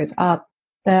shows up,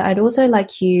 but I'd also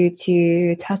like you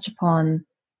to touch upon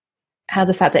how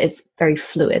the fact that it's very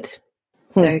fluid.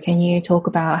 So can you talk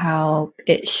about how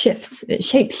it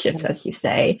shapeshifts, as you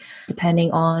say, depending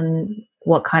on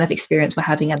what kind of experience we're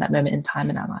having at that moment in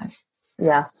time in our lives?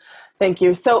 Yeah, thank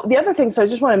you. So the other thing, I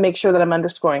just want to make sure that I'm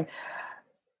underscoring,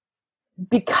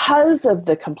 because of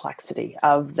the complexity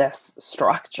of this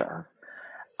structure,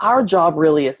 our job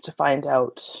really is to find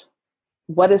out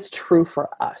what is true for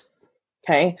us.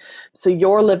 Okay. So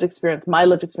your lived experience, my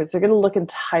lived experience, they're going to look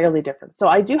entirely different. So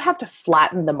I do have to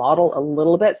flatten the model a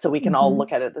little bit so we can all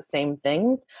look at it the same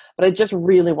things. But I just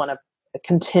really want to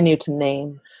continue to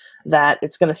name that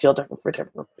it's going to feel different for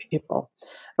different people.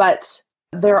 But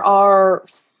there are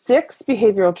 6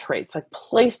 behavioral traits, like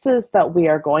places that we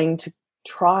are going to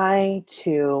try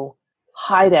to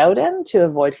hide out in to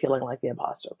avoid feeling like the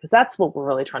imposter, because that's what we're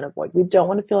really trying to avoid. We don't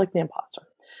want to feel like the imposter.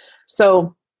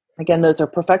 So Again, those are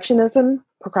perfectionism,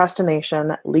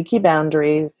 procrastination, leaky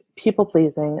boundaries,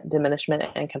 people-pleasing, diminishment,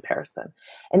 and comparison.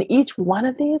 And each one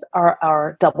of these are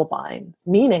our double binds,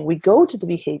 meaning we go to the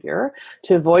behavior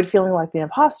to avoid feeling like the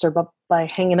imposter, but by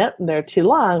hanging out in there too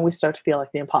long, we start to feel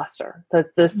like the imposter. So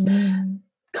it's this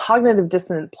cognitive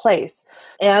dissonant place.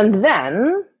 And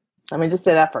then, let me just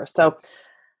say that first. So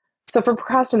for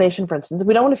procrastination, for instance,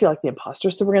 we don't want to feel like the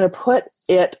imposter, so we're going to put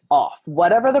it off.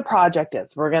 Whatever the project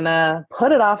is, we're going to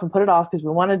put it off because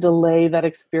we want to delay that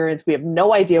experience. We have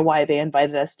no idea why they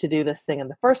invited us to do this thing in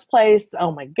the first place.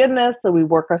 Oh my goodness. So we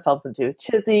work ourselves into a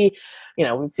tizzy.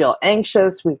 We feel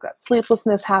anxious. We've got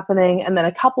sleeplessness happening. And then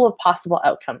a couple of possible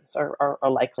outcomes are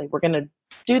likely. We're going to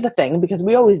do the thing because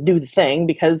we always do the thing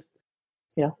because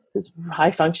it's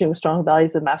high functioning with strong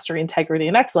values of mastery, integrity,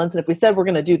 and excellence. And if we said we're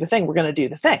going to do the thing, we're going to do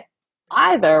the thing.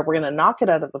 Either we're going to knock it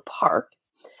out of the park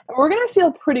and we're going to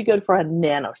feel pretty good for a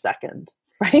nanosecond,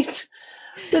 right?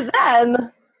 But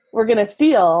then we're going to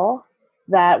feel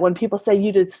that when people say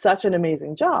you did such an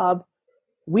amazing job,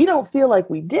 we don't feel like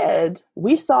we did.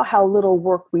 We saw how little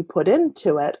work we put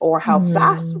into it or how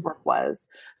fast work was.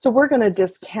 So we're going to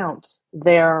discount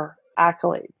their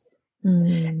accolades.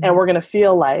 And we're going to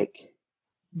feel like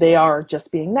they are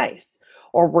just being nice.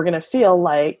 Or we're going to feel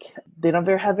like they don't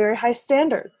have very high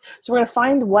standards. So we're going to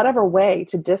find whatever way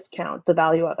to discount the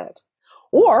value of it.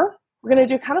 Or we're going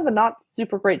to do kind of a not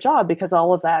super great job because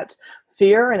all of that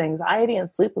fear and anxiety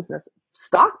and sleeplessness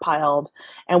stockpiled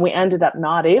and we ended up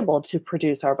not able to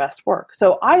produce our best work.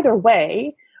 So either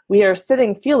way, we are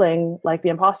sitting feeling like the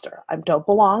imposter. I don't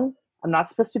belong. I'm not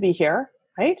supposed to be here,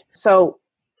 right? So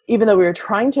even though we were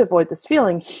trying to avoid this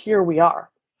feeling, here we are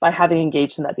by having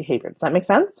engaged in that behavior. Does that make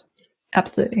sense?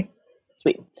 Absolutely.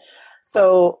 Sweet.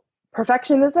 So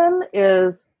perfectionism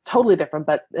is totally different,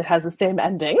 but it has the same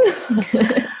ending.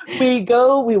 We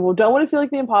don't want to feel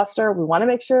like the imposter. We want to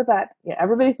make sure that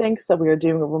everybody thinks that we are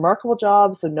doing a remarkable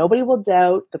job, so nobody will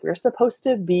doubt that we're supposed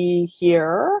to be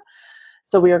here.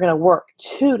 So we are going to work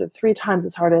 2 to 3 times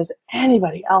as hard as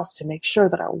anybody else to make sure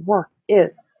that our work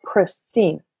is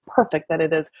pristine, perfect, that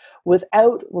it is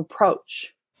without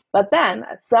reproach. But then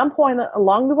at some point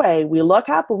along the way, we look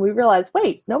up and we realize,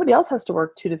 wait, nobody else has to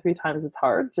work 2 to 3 times as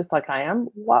hard, just like I am.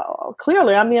 Well,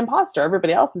 clearly I'm the imposter.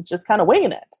 Everybody else is just kind of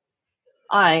winging it.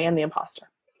 I am the imposter.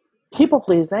 People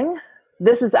pleasing.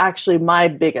 This is actually my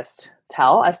biggest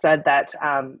tell. I said that,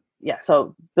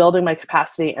 so building my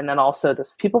capacity and then also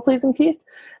this people pleasing piece,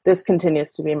 this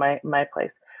continues to be my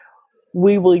place.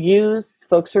 We will use,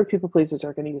 folks who are people pleasers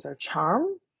are going to use our charm,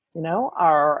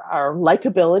 our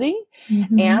likability,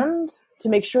 and to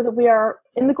make sure that we are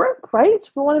in the group, right?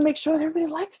 We want to make sure that everybody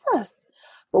likes us.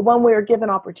 But when we are given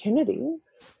opportunities,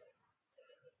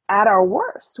 at our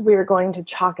worst, we are going to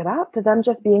chalk it up to them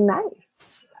just being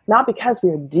nice. Not because we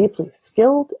are deeply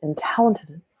skilled and talented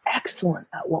and excellent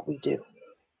at what we do.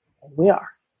 And we are.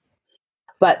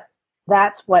 But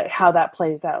that's how that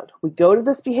plays out. We go to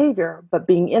this behavior, but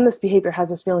being in this behavior has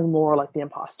us feeling more like the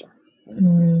imposter.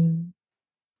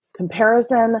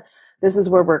 Comparison, this is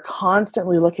where we're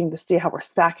constantly looking to see how we're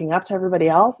stacking up to everybody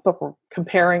else, but we're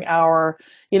comparing our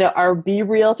be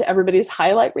reel to everybody's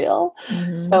highlight reel.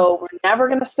 So we're never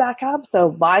going to stack up. So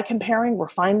by comparing, we're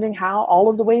finding how all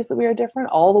of the ways that we are different,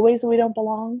 all the ways that we don't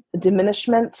belong. The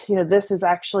diminishment, this is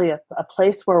actually a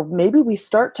place where maybe we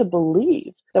start to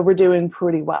believe that we're doing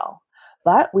pretty well.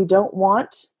 But we don't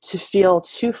want to feel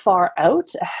too far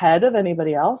out ahead of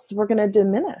anybody else. We're going to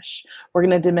diminish. We're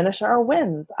going to diminish our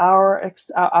wins, our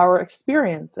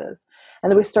experiences. And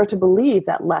then we start to believe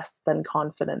that less than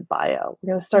confident bio.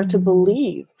 We're going to start to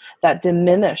believe that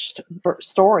diminished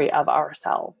story of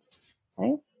ourselves.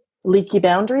 Okay? Leaky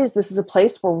boundaries. This is a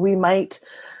place where we might,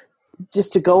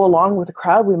 just to go along with the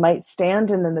crowd, we might stand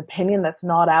in an opinion that's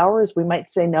not ours. We might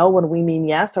say no when we mean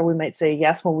yes, or we might say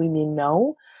yes when we mean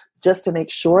no, just to make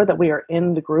sure that we are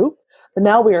in the group. But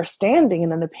now we are standing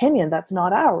in an opinion that's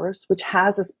not ours, which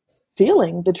has us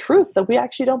feeling the truth that we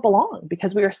actually don't belong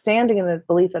because we are standing in a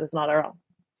belief that it's not our own.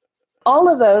 All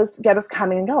of those get us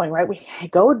coming and going, right? We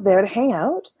go there to hang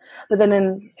out, but then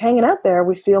in hanging out there,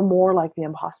 we feel more like the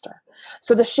imposter.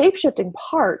 So the shape-shifting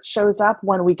part shows up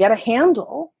when we get a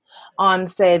handle on,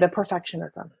 say, the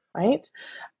perfectionism, right?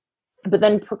 But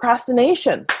then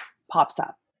procrastination pops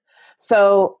up.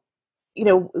 So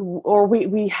or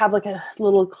we have like a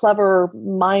little clever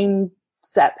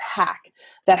mindset hack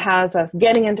that has us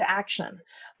getting into action.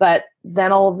 But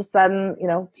then all of a sudden,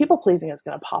 people pleasing is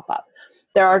going to pop up.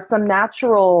 There are some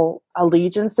natural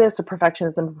allegiances. So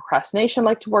perfectionism and procrastination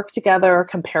like to work together.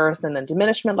 Comparison and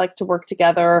diminishment like to work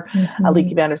together.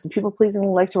 Leaky boundaries and people pleasing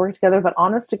like to work together. But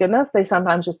honest to goodness, they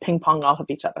sometimes just ping pong off of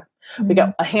each other. We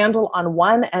got a handle on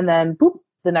one and then boop,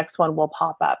 the next one will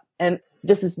pop up. And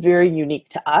this is very unique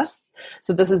to us.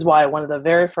 So this is why one of the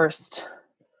very first,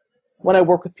 when I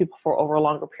work with people for over a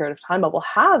longer period of time, I will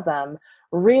have them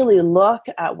really look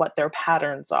at what their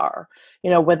patterns are,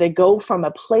 where they go from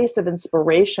a place of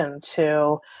inspiration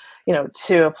to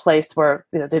a place where,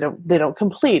 they don't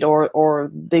complete or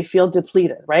they feel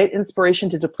depleted, right? Inspiration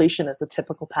to depletion is a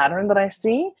typical pattern that I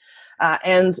see.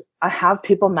 And I have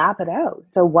people map it out.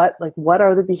 So what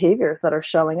are the behaviors that are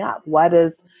showing up? When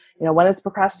is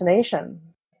procrastination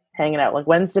hanging out? Like,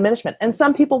 when's diminishment? And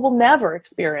some people will never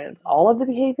experience all of the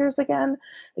behaviors again.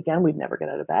 Again, we'd never get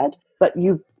out of bed. But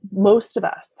most of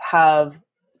us have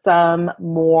some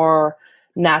more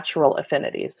natural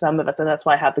affinities. Some of us, and that's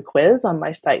why I have the quiz on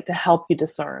my site to help you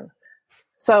discern.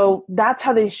 So that's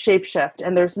how they shapeshift.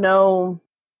 And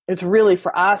it's really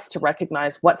for us to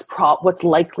recognize what's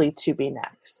likely to be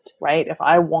next, right? If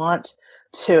I'm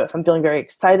feeling very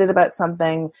excited about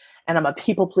something and I'm a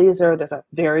people pleaser, there's a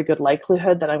very good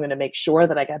likelihood that I'm going to make sure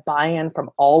that I get buy-in from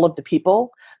all of the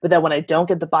people. But then when I don't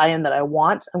get the buy-in that I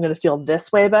want, I'm going to feel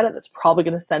this way about it. That's probably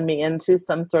going to send me into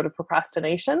some sort of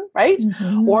procrastination, right?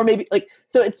 Or maybe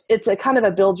so it's a kind of a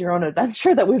build your own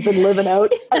adventure that we've been living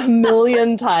out a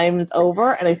million times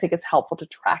over. And I think it's helpful to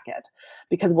track it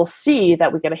because we'll see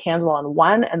that we get a handle on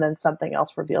one and then something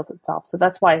else reveals itself. So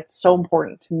that's why it's so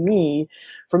important to me,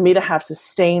 for me to have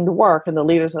sustained work, and the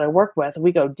leaders that I work with,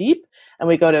 we go deep and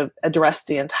we go to address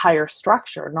the entire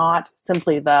structure, not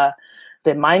simply the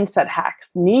mindset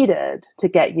hacks needed to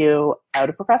get you out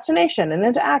of procrastination and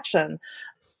into action.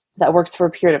 That works for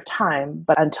a period of time,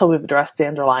 but until we've addressed the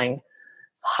underlying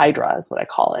hydra, is what I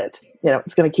call it,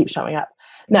 it's going to keep showing up.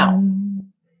 Now,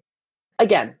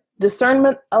 again,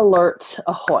 discernment alert,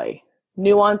 ahoy.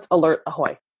 Nuance alert,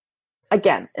 ahoy.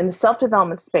 Again, in the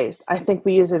self-development space, I think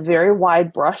we use a very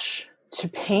wide brush to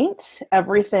paint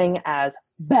everything as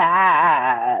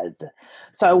bad.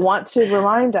 So I want to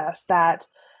remind us that,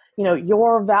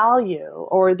 your value,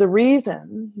 or the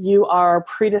reason you are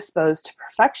predisposed to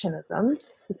perfectionism,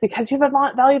 is because you have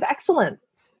a value of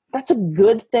excellence. That's a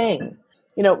good thing.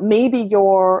 Maybe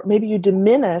you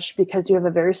diminish because you have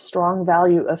a very strong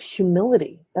value of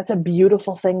humility. That's a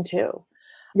beautiful thing too.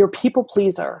 Your people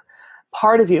pleaser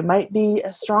part of you might be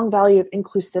a strong value of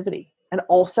inclusivity and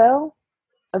also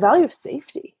a value of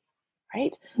safety,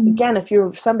 right? Again, if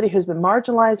you're somebody who's been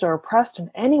marginalized or oppressed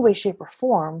in any way, shape, or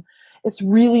form, it's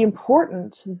really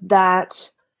important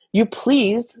that you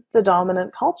please the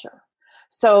dominant culture.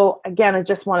 So again, I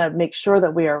just want to make sure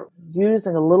that we are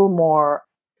using a little more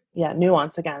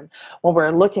nuance again when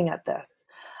we're looking at this.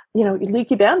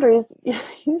 Leaky boundaries,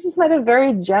 you just might be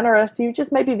very,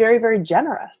 very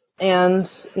generous.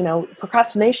 And,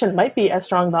 procrastination might be a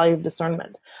strong value of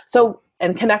discernment. So,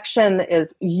 and connection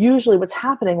is usually what's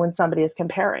happening when somebody is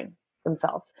comparing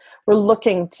themselves. We're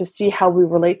looking to see how we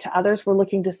relate to others. We're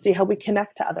looking to see how we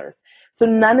connect to others. So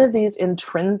none of these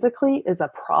intrinsically is a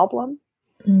problem,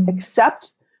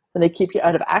 except when they keep you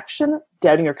out of action,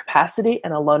 doubting your capacity,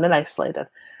 and alone and isolated.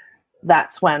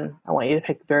 That's when I want you to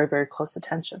pay very, very close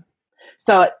attention.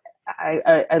 So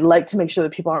I'd like to make sure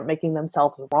that people aren't making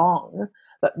themselves wrong,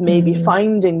 but maybe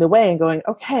finding the way and going,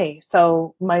 okay,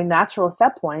 so my natural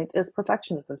set point is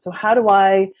perfectionism. So how do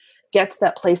I get to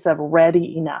that place of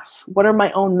ready enough? What are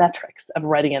my own metrics of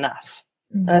ready enough?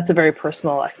 And that's a very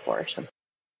personal exploration.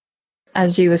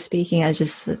 As you were speaking, I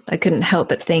couldn't help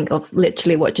but think of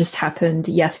literally what just happened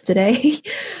yesterday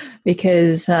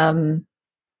because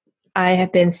I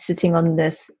have been sitting on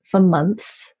this for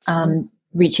months,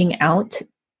 reaching out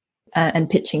and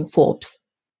pitching Forbes.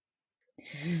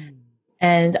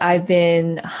 And I've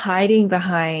been hiding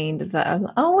behind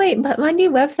but my new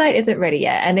website isn't ready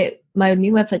yet. And my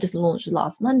new website just launched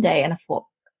last Monday. And I thought,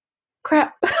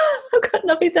 crap, I've got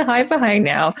nothing to hide behind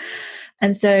now.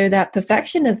 And so that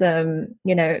perfectionism,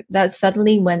 that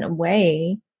suddenly went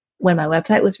away when my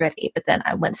website was ready. But then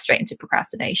I went straight into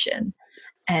procrastination.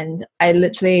 And I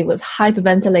literally was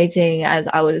hyperventilating as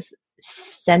I was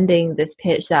sending this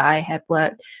pitch that I had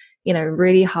worked,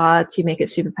 really hard to make it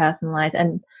super personalized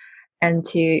and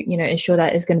to, ensure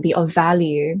that it's going to be of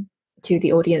value to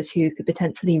the audience who could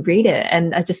potentially read it.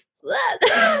 And I just,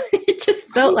 it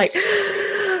just felt like,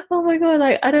 oh my God,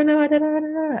 like, I don't know.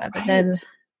 But then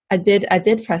I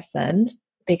did press send,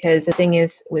 because the thing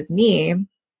is with me,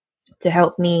 to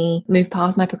help me move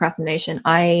past my procrastination,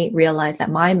 I realized that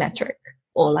my metric,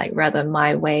 or rather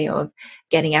my way of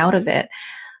getting out of it,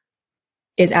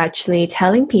 is actually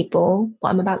telling people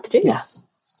what I'm about to do. Yeah.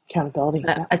 Accountability.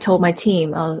 I told my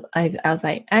team, I was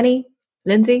like, Annie,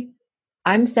 Lindsay,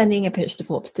 I'm sending a pitch to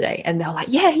Forbes today. And they're like,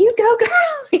 yeah, you go,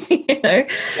 girl. You know?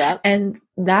 Yeah. And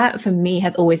that for me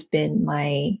has always been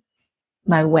my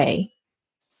way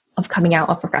of coming out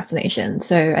of procrastination.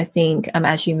 So I think,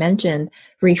 as you mentioned,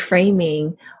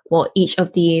 reframing what each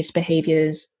of these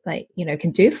behaviors, like, you know,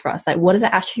 can do for us. Like, what does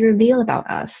it actually reveal about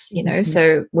us? You know,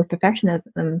 so with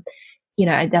perfectionism, you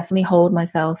know, I definitely hold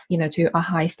myself, you know, to a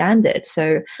high standard.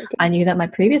 So I knew that my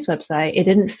previous website, it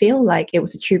didn't feel like it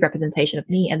was a true representation of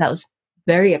me. And that was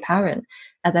very apparent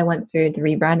as I went through the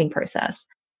rebranding process.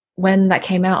 When that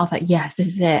came out, I was like, yes, this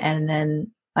is it. And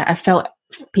then I felt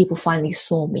people finally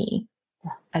saw me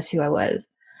as who I was.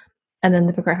 And then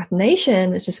the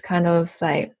procrastination is just kind of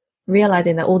like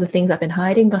realizing that all the things I've been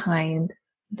hiding behind,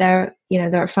 they're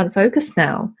front focused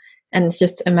now. And it's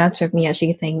just a matter of me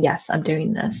actually saying, yes, I'm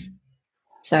doing this.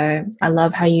 So I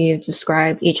love how you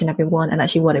describe each and every one and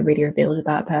actually what it really reveals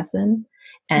about a person.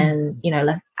 And, you know,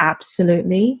 let's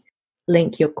absolutely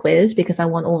link your quiz, because I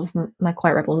want all of my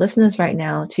Quiet Rebel listeners right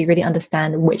now to really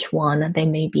understand which one they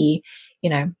may be,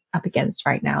 you know, up against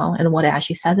right now and what it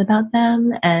actually says about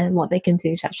them and what they can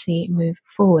do to actually move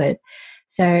forward.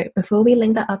 So before we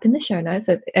link that up in the show notes,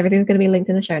 so everything's going to be linked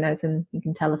in the show notes and you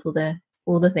can tell us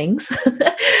all the things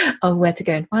of where to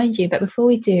go and find you. But before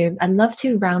we do, I'd love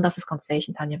to round off this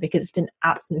conversation, Tanya, because it's been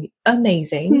absolutely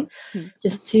amazing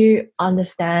just to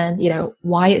understand, you know,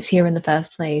 why it's here in the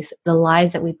first place, the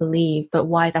lies that we believe, but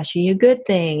why it's actually a good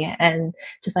thing, and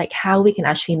just like how we can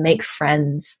actually make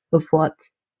friends with what,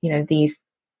 you know, these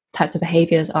types of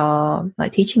behaviors are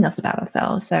like teaching us about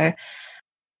ourselves. So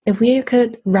if we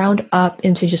could round up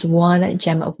into just one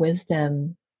gem of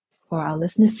wisdom for our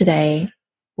listeners today,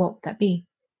 what would that be?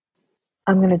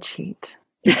 I'm going to cheat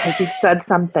because you've said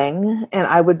something and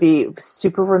I would be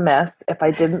super remiss if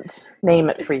I didn't name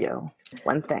it for you.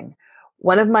 One thing.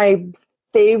 One of my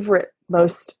favorite,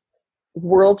 most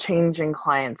world-changing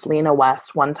clients, Lena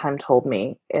West, one time told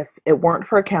me if it weren't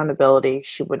for accountability,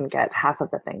 she wouldn't get half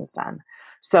of the things done.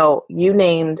 So you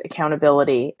named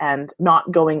accountability and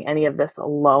not going any of this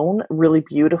alone really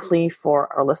beautifully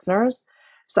for our listeners.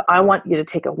 So I want you to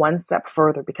take it one step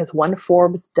further, because when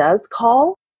Forbes does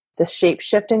call, the shape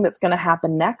shifting that's going to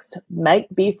happen next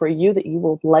might be for you that you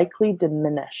will likely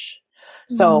diminish.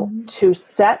 So to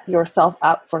set yourself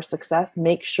up for success,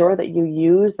 make sure that you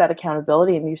use that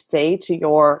accountability and you say to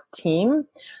your team,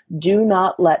 do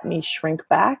not let me shrink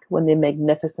back when the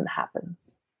magnificent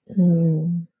happens.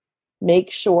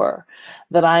 Make sure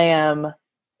that I am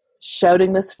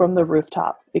shouting this from the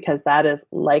rooftops, because that is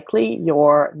likely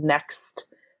your next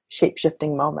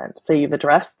shape-shifting moment. So you've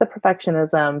addressed the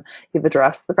perfectionism, you've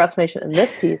addressed the procrastination in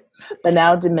this piece, but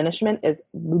now diminishment is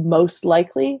most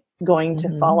likely going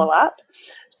to follow up.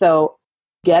 So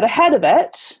get ahead of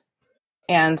it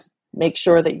and make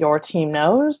sure that your team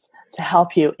knows to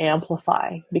help you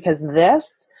amplify, because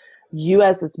this, you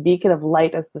as this beacon of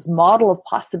light, as this model of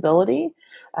possibility,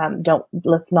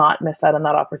 let's not miss out on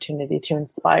that opportunity to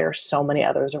inspire so many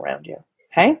others around you.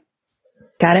 Okay?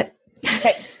 Got it.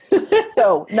 Okay.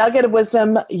 So, nugget of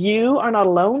wisdom, you are not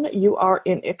alone. You are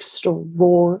in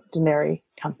extraordinary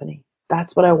company.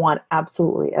 That's what I want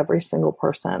absolutely every single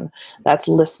person that's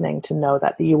listening to know,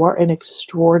 that you are in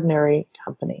extraordinary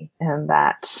company and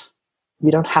that you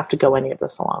don't have to go any of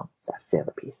this alone. That's the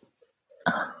other piece.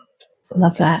 Oh,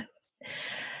 love that.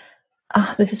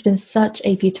 Oh, this has been such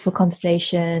a beautiful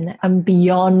conversation. I'm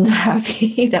beyond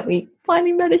happy that we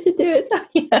finally managed to do it.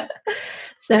 Yeah.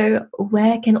 So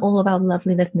where can all of our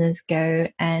lovely listeners go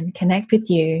and connect with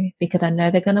you? Because I know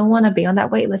they're going to want to be on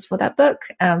that wait list for that book,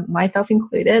 myself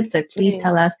included. So please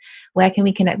tell us, where can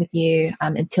we connect with you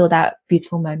until that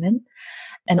beautiful moment?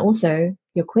 And also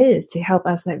your quiz to help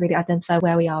us like really identify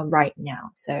where we are right now.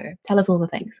 So tell us all the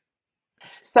things.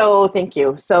 So thank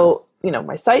you. So, you know,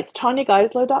 my site's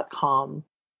tanyageisler.com.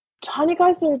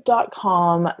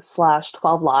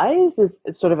 TanyaGeisler.com/12 lies is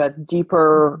sort of a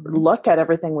deeper look at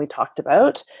everything we talked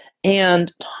about.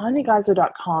 And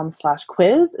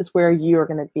TanyaGeisler.com/quiz is where you are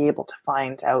going to be able to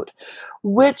find out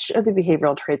which of the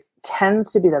behavioral traits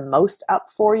tends to be the most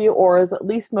up for you, or is at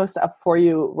least most up for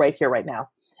you right here, right now.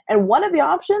 And one of the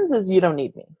options is you don't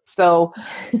need me. So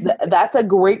that's a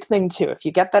great thing too. If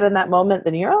you get that in that moment,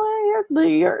 then your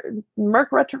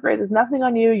Mercury retrograde is nothing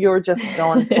on you. You're just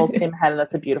going full steam ahead, and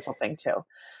that's a beautiful thing too.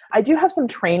 I do have some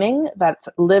training that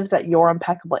lives at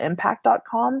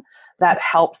yourimpeccableimpact.com that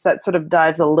helps, that sort of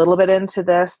dives a little bit into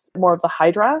this, more of the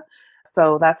Hydra.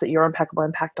 So that's at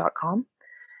yourimpeccableimpact.com.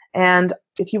 And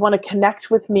if you want to connect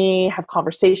with me, have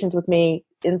conversations with me,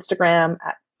 Instagram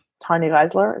at Tanya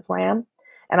Geisler is where I am.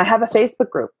 And I have a Facebook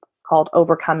group called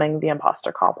Overcoming the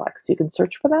Imposter Complex. You can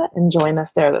search for that and join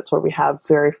us there. That's where we have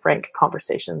very frank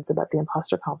conversations about the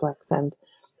imposter complex and,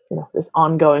 this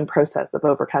ongoing process of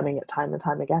overcoming it time and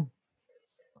time again.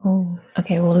 Oh,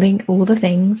 okay. We'll link all the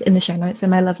things in the show notes. So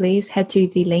my lovelies, head to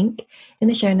the link in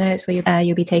the show notes where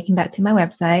you'll be taken back to my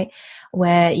website,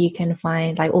 where you can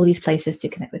find like all these places to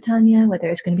connect with Tanya, whether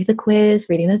it's going to be the quiz,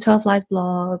 reading the 12 Live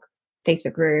blog,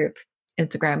 Facebook group,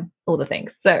 Instagram, all the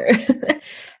things. So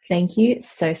thank you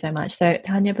so much. So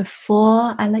Tanya,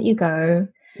 before I let you go,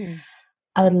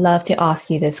 I would love to ask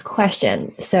you this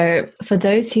question. So for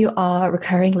those who are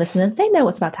recurring listeners, they know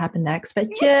what's about to happen next, but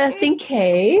just in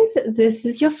case this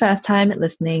is your first time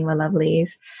listening, my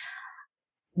lovelies,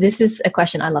 this is a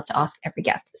question I love to ask every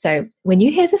guest. So when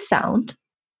you hear the sound,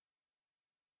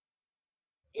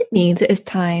 it means it is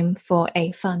time for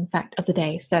a fun fact of the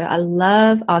day. So I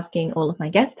love asking all of my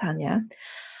guests, Tanya,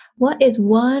 what is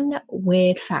one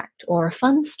weird fact or a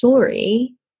fun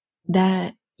story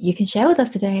that you can share with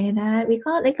us today that we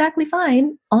can't exactly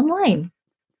find online?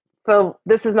 So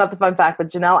this is not the fun fact, but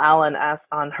Janelle Allen asked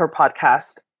on her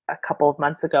podcast a couple of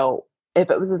months ago, if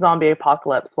it was a zombie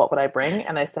apocalypse, what would I bring?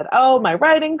 And I said, my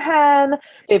writing pen,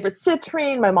 favorite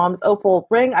citrine, my mom's opal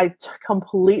ring. I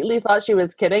completely thought she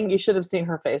was kidding. You should have seen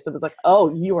her face. It was like,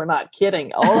 oh, you are not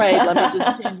kidding. All right, let me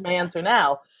just change my answer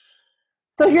now.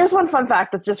 So here's one fun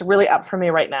fact that's just really up for me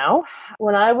right now.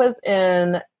 When I was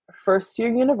in first year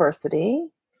university,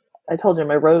 I told you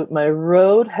my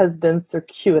road has been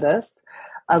circuitous.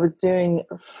 I was doing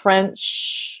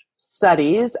French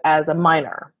studies as a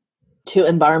minor to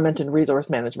environment and resource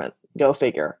management. Go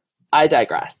figure. I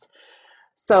digress.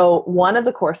 So one of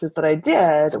the courses that I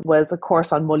did was a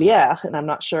course on Molière, and I'm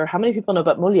not sure how many people know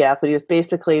about Molière, but he was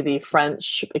basically the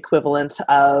French equivalent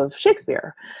of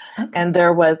Shakespeare. Okay. And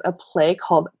there was a play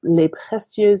called Les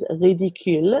Précieuses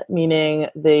Ridicules, meaning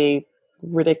the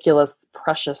ridiculous,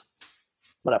 precious,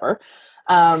 whatever.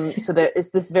 So that it's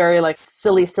this very like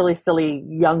silly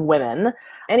young women.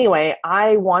 Anyway,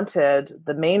 I wanted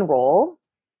the main role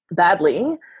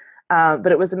badly,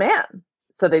 but it was a man.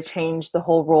 So they changed the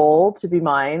whole role to be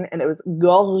mine, and it was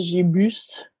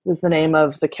Gorgibus was the name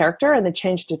of the character, and they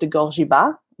changed it to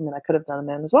Gorgiba. I mean, I could have done a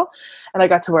man as well. And I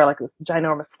got to wear like this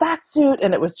ginormous fat suit,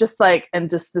 and it was just like, and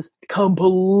just this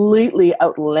completely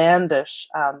outlandish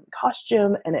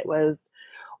costume, and it was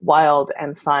wild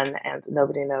and fun, and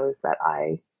nobody knows that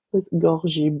I was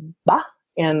Gorgiba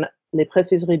in Les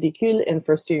Précieuses Ridicules in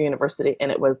first year university, and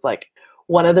it was like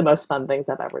one of the most fun things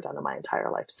I've ever done in my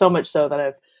entire life. So much so that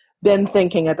I've been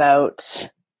thinking about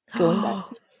going back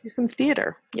to do some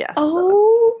theater. Yes.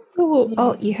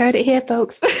 Oh, you heard it here,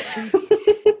 folks.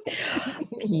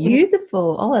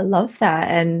 Beautiful. Oh, I love that.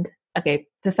 And okay,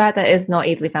 the fact that it's not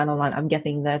easily found online, I'm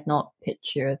guessing there's not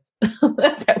pictures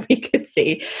that we could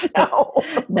see.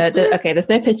 Okay, there's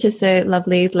no pictures, so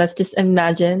lovely. Let's just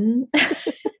imagine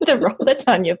the role that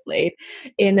Tanya played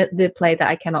in the play that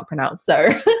I cannot pronounce. So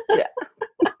yeah.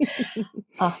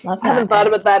 Oh, love that. I haven't thought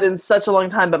about that in such a long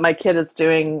time, but my kid is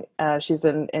doing, she's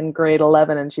in grade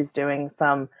 11 and she's doing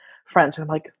some French. And I'm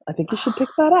like, I think you should pick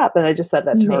that up. And I just said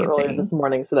that to her earlier this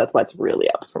morning. So that's why it's really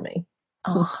up for me.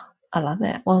 Oh, I love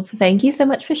it. Well, thank you so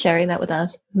much for sharing that with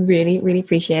us. Really, really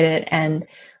appreciate it. And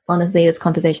honestly, this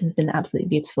conversation has been absolutely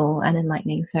beautiful and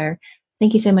enlightening. So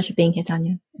thank you so much for being here,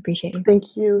 Tanya. Appreciate you.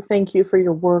 Thank you. Thank you for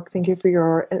your work. Thank you for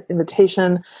your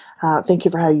invitation. Thank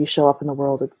you for how you show up in the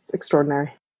world. It's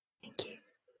extraordinary. Thank you.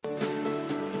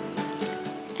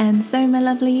 And so, my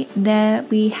lovely, there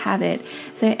we have it.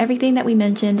 So everything that we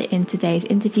mentioned in today's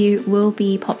interview will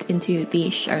be popped into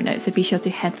the show notes. So be sure to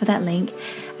head for that link.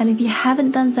 And if you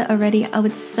haven't done so already, I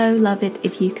would so love it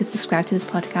if you could subscribe to this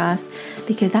podcast,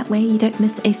 because that way you don't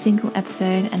miss a single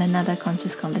episode and another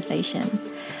conscious conversation.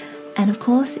 And of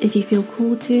course, if you feel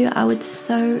called to, I would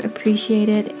so appreciate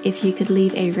it if you could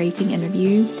leave a rating and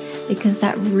review, because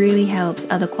that really helps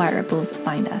other Quiet Rebels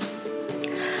find us.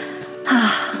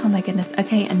 Oh my goodness.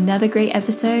 Okay, another great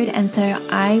episode. And so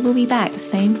I will be back,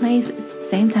 same place,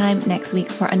 same time next week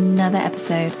for another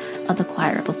episode of the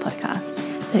Quiet Rebels podcast.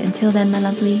 So until then, my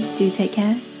lovely, do take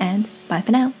care and bye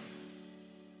for now.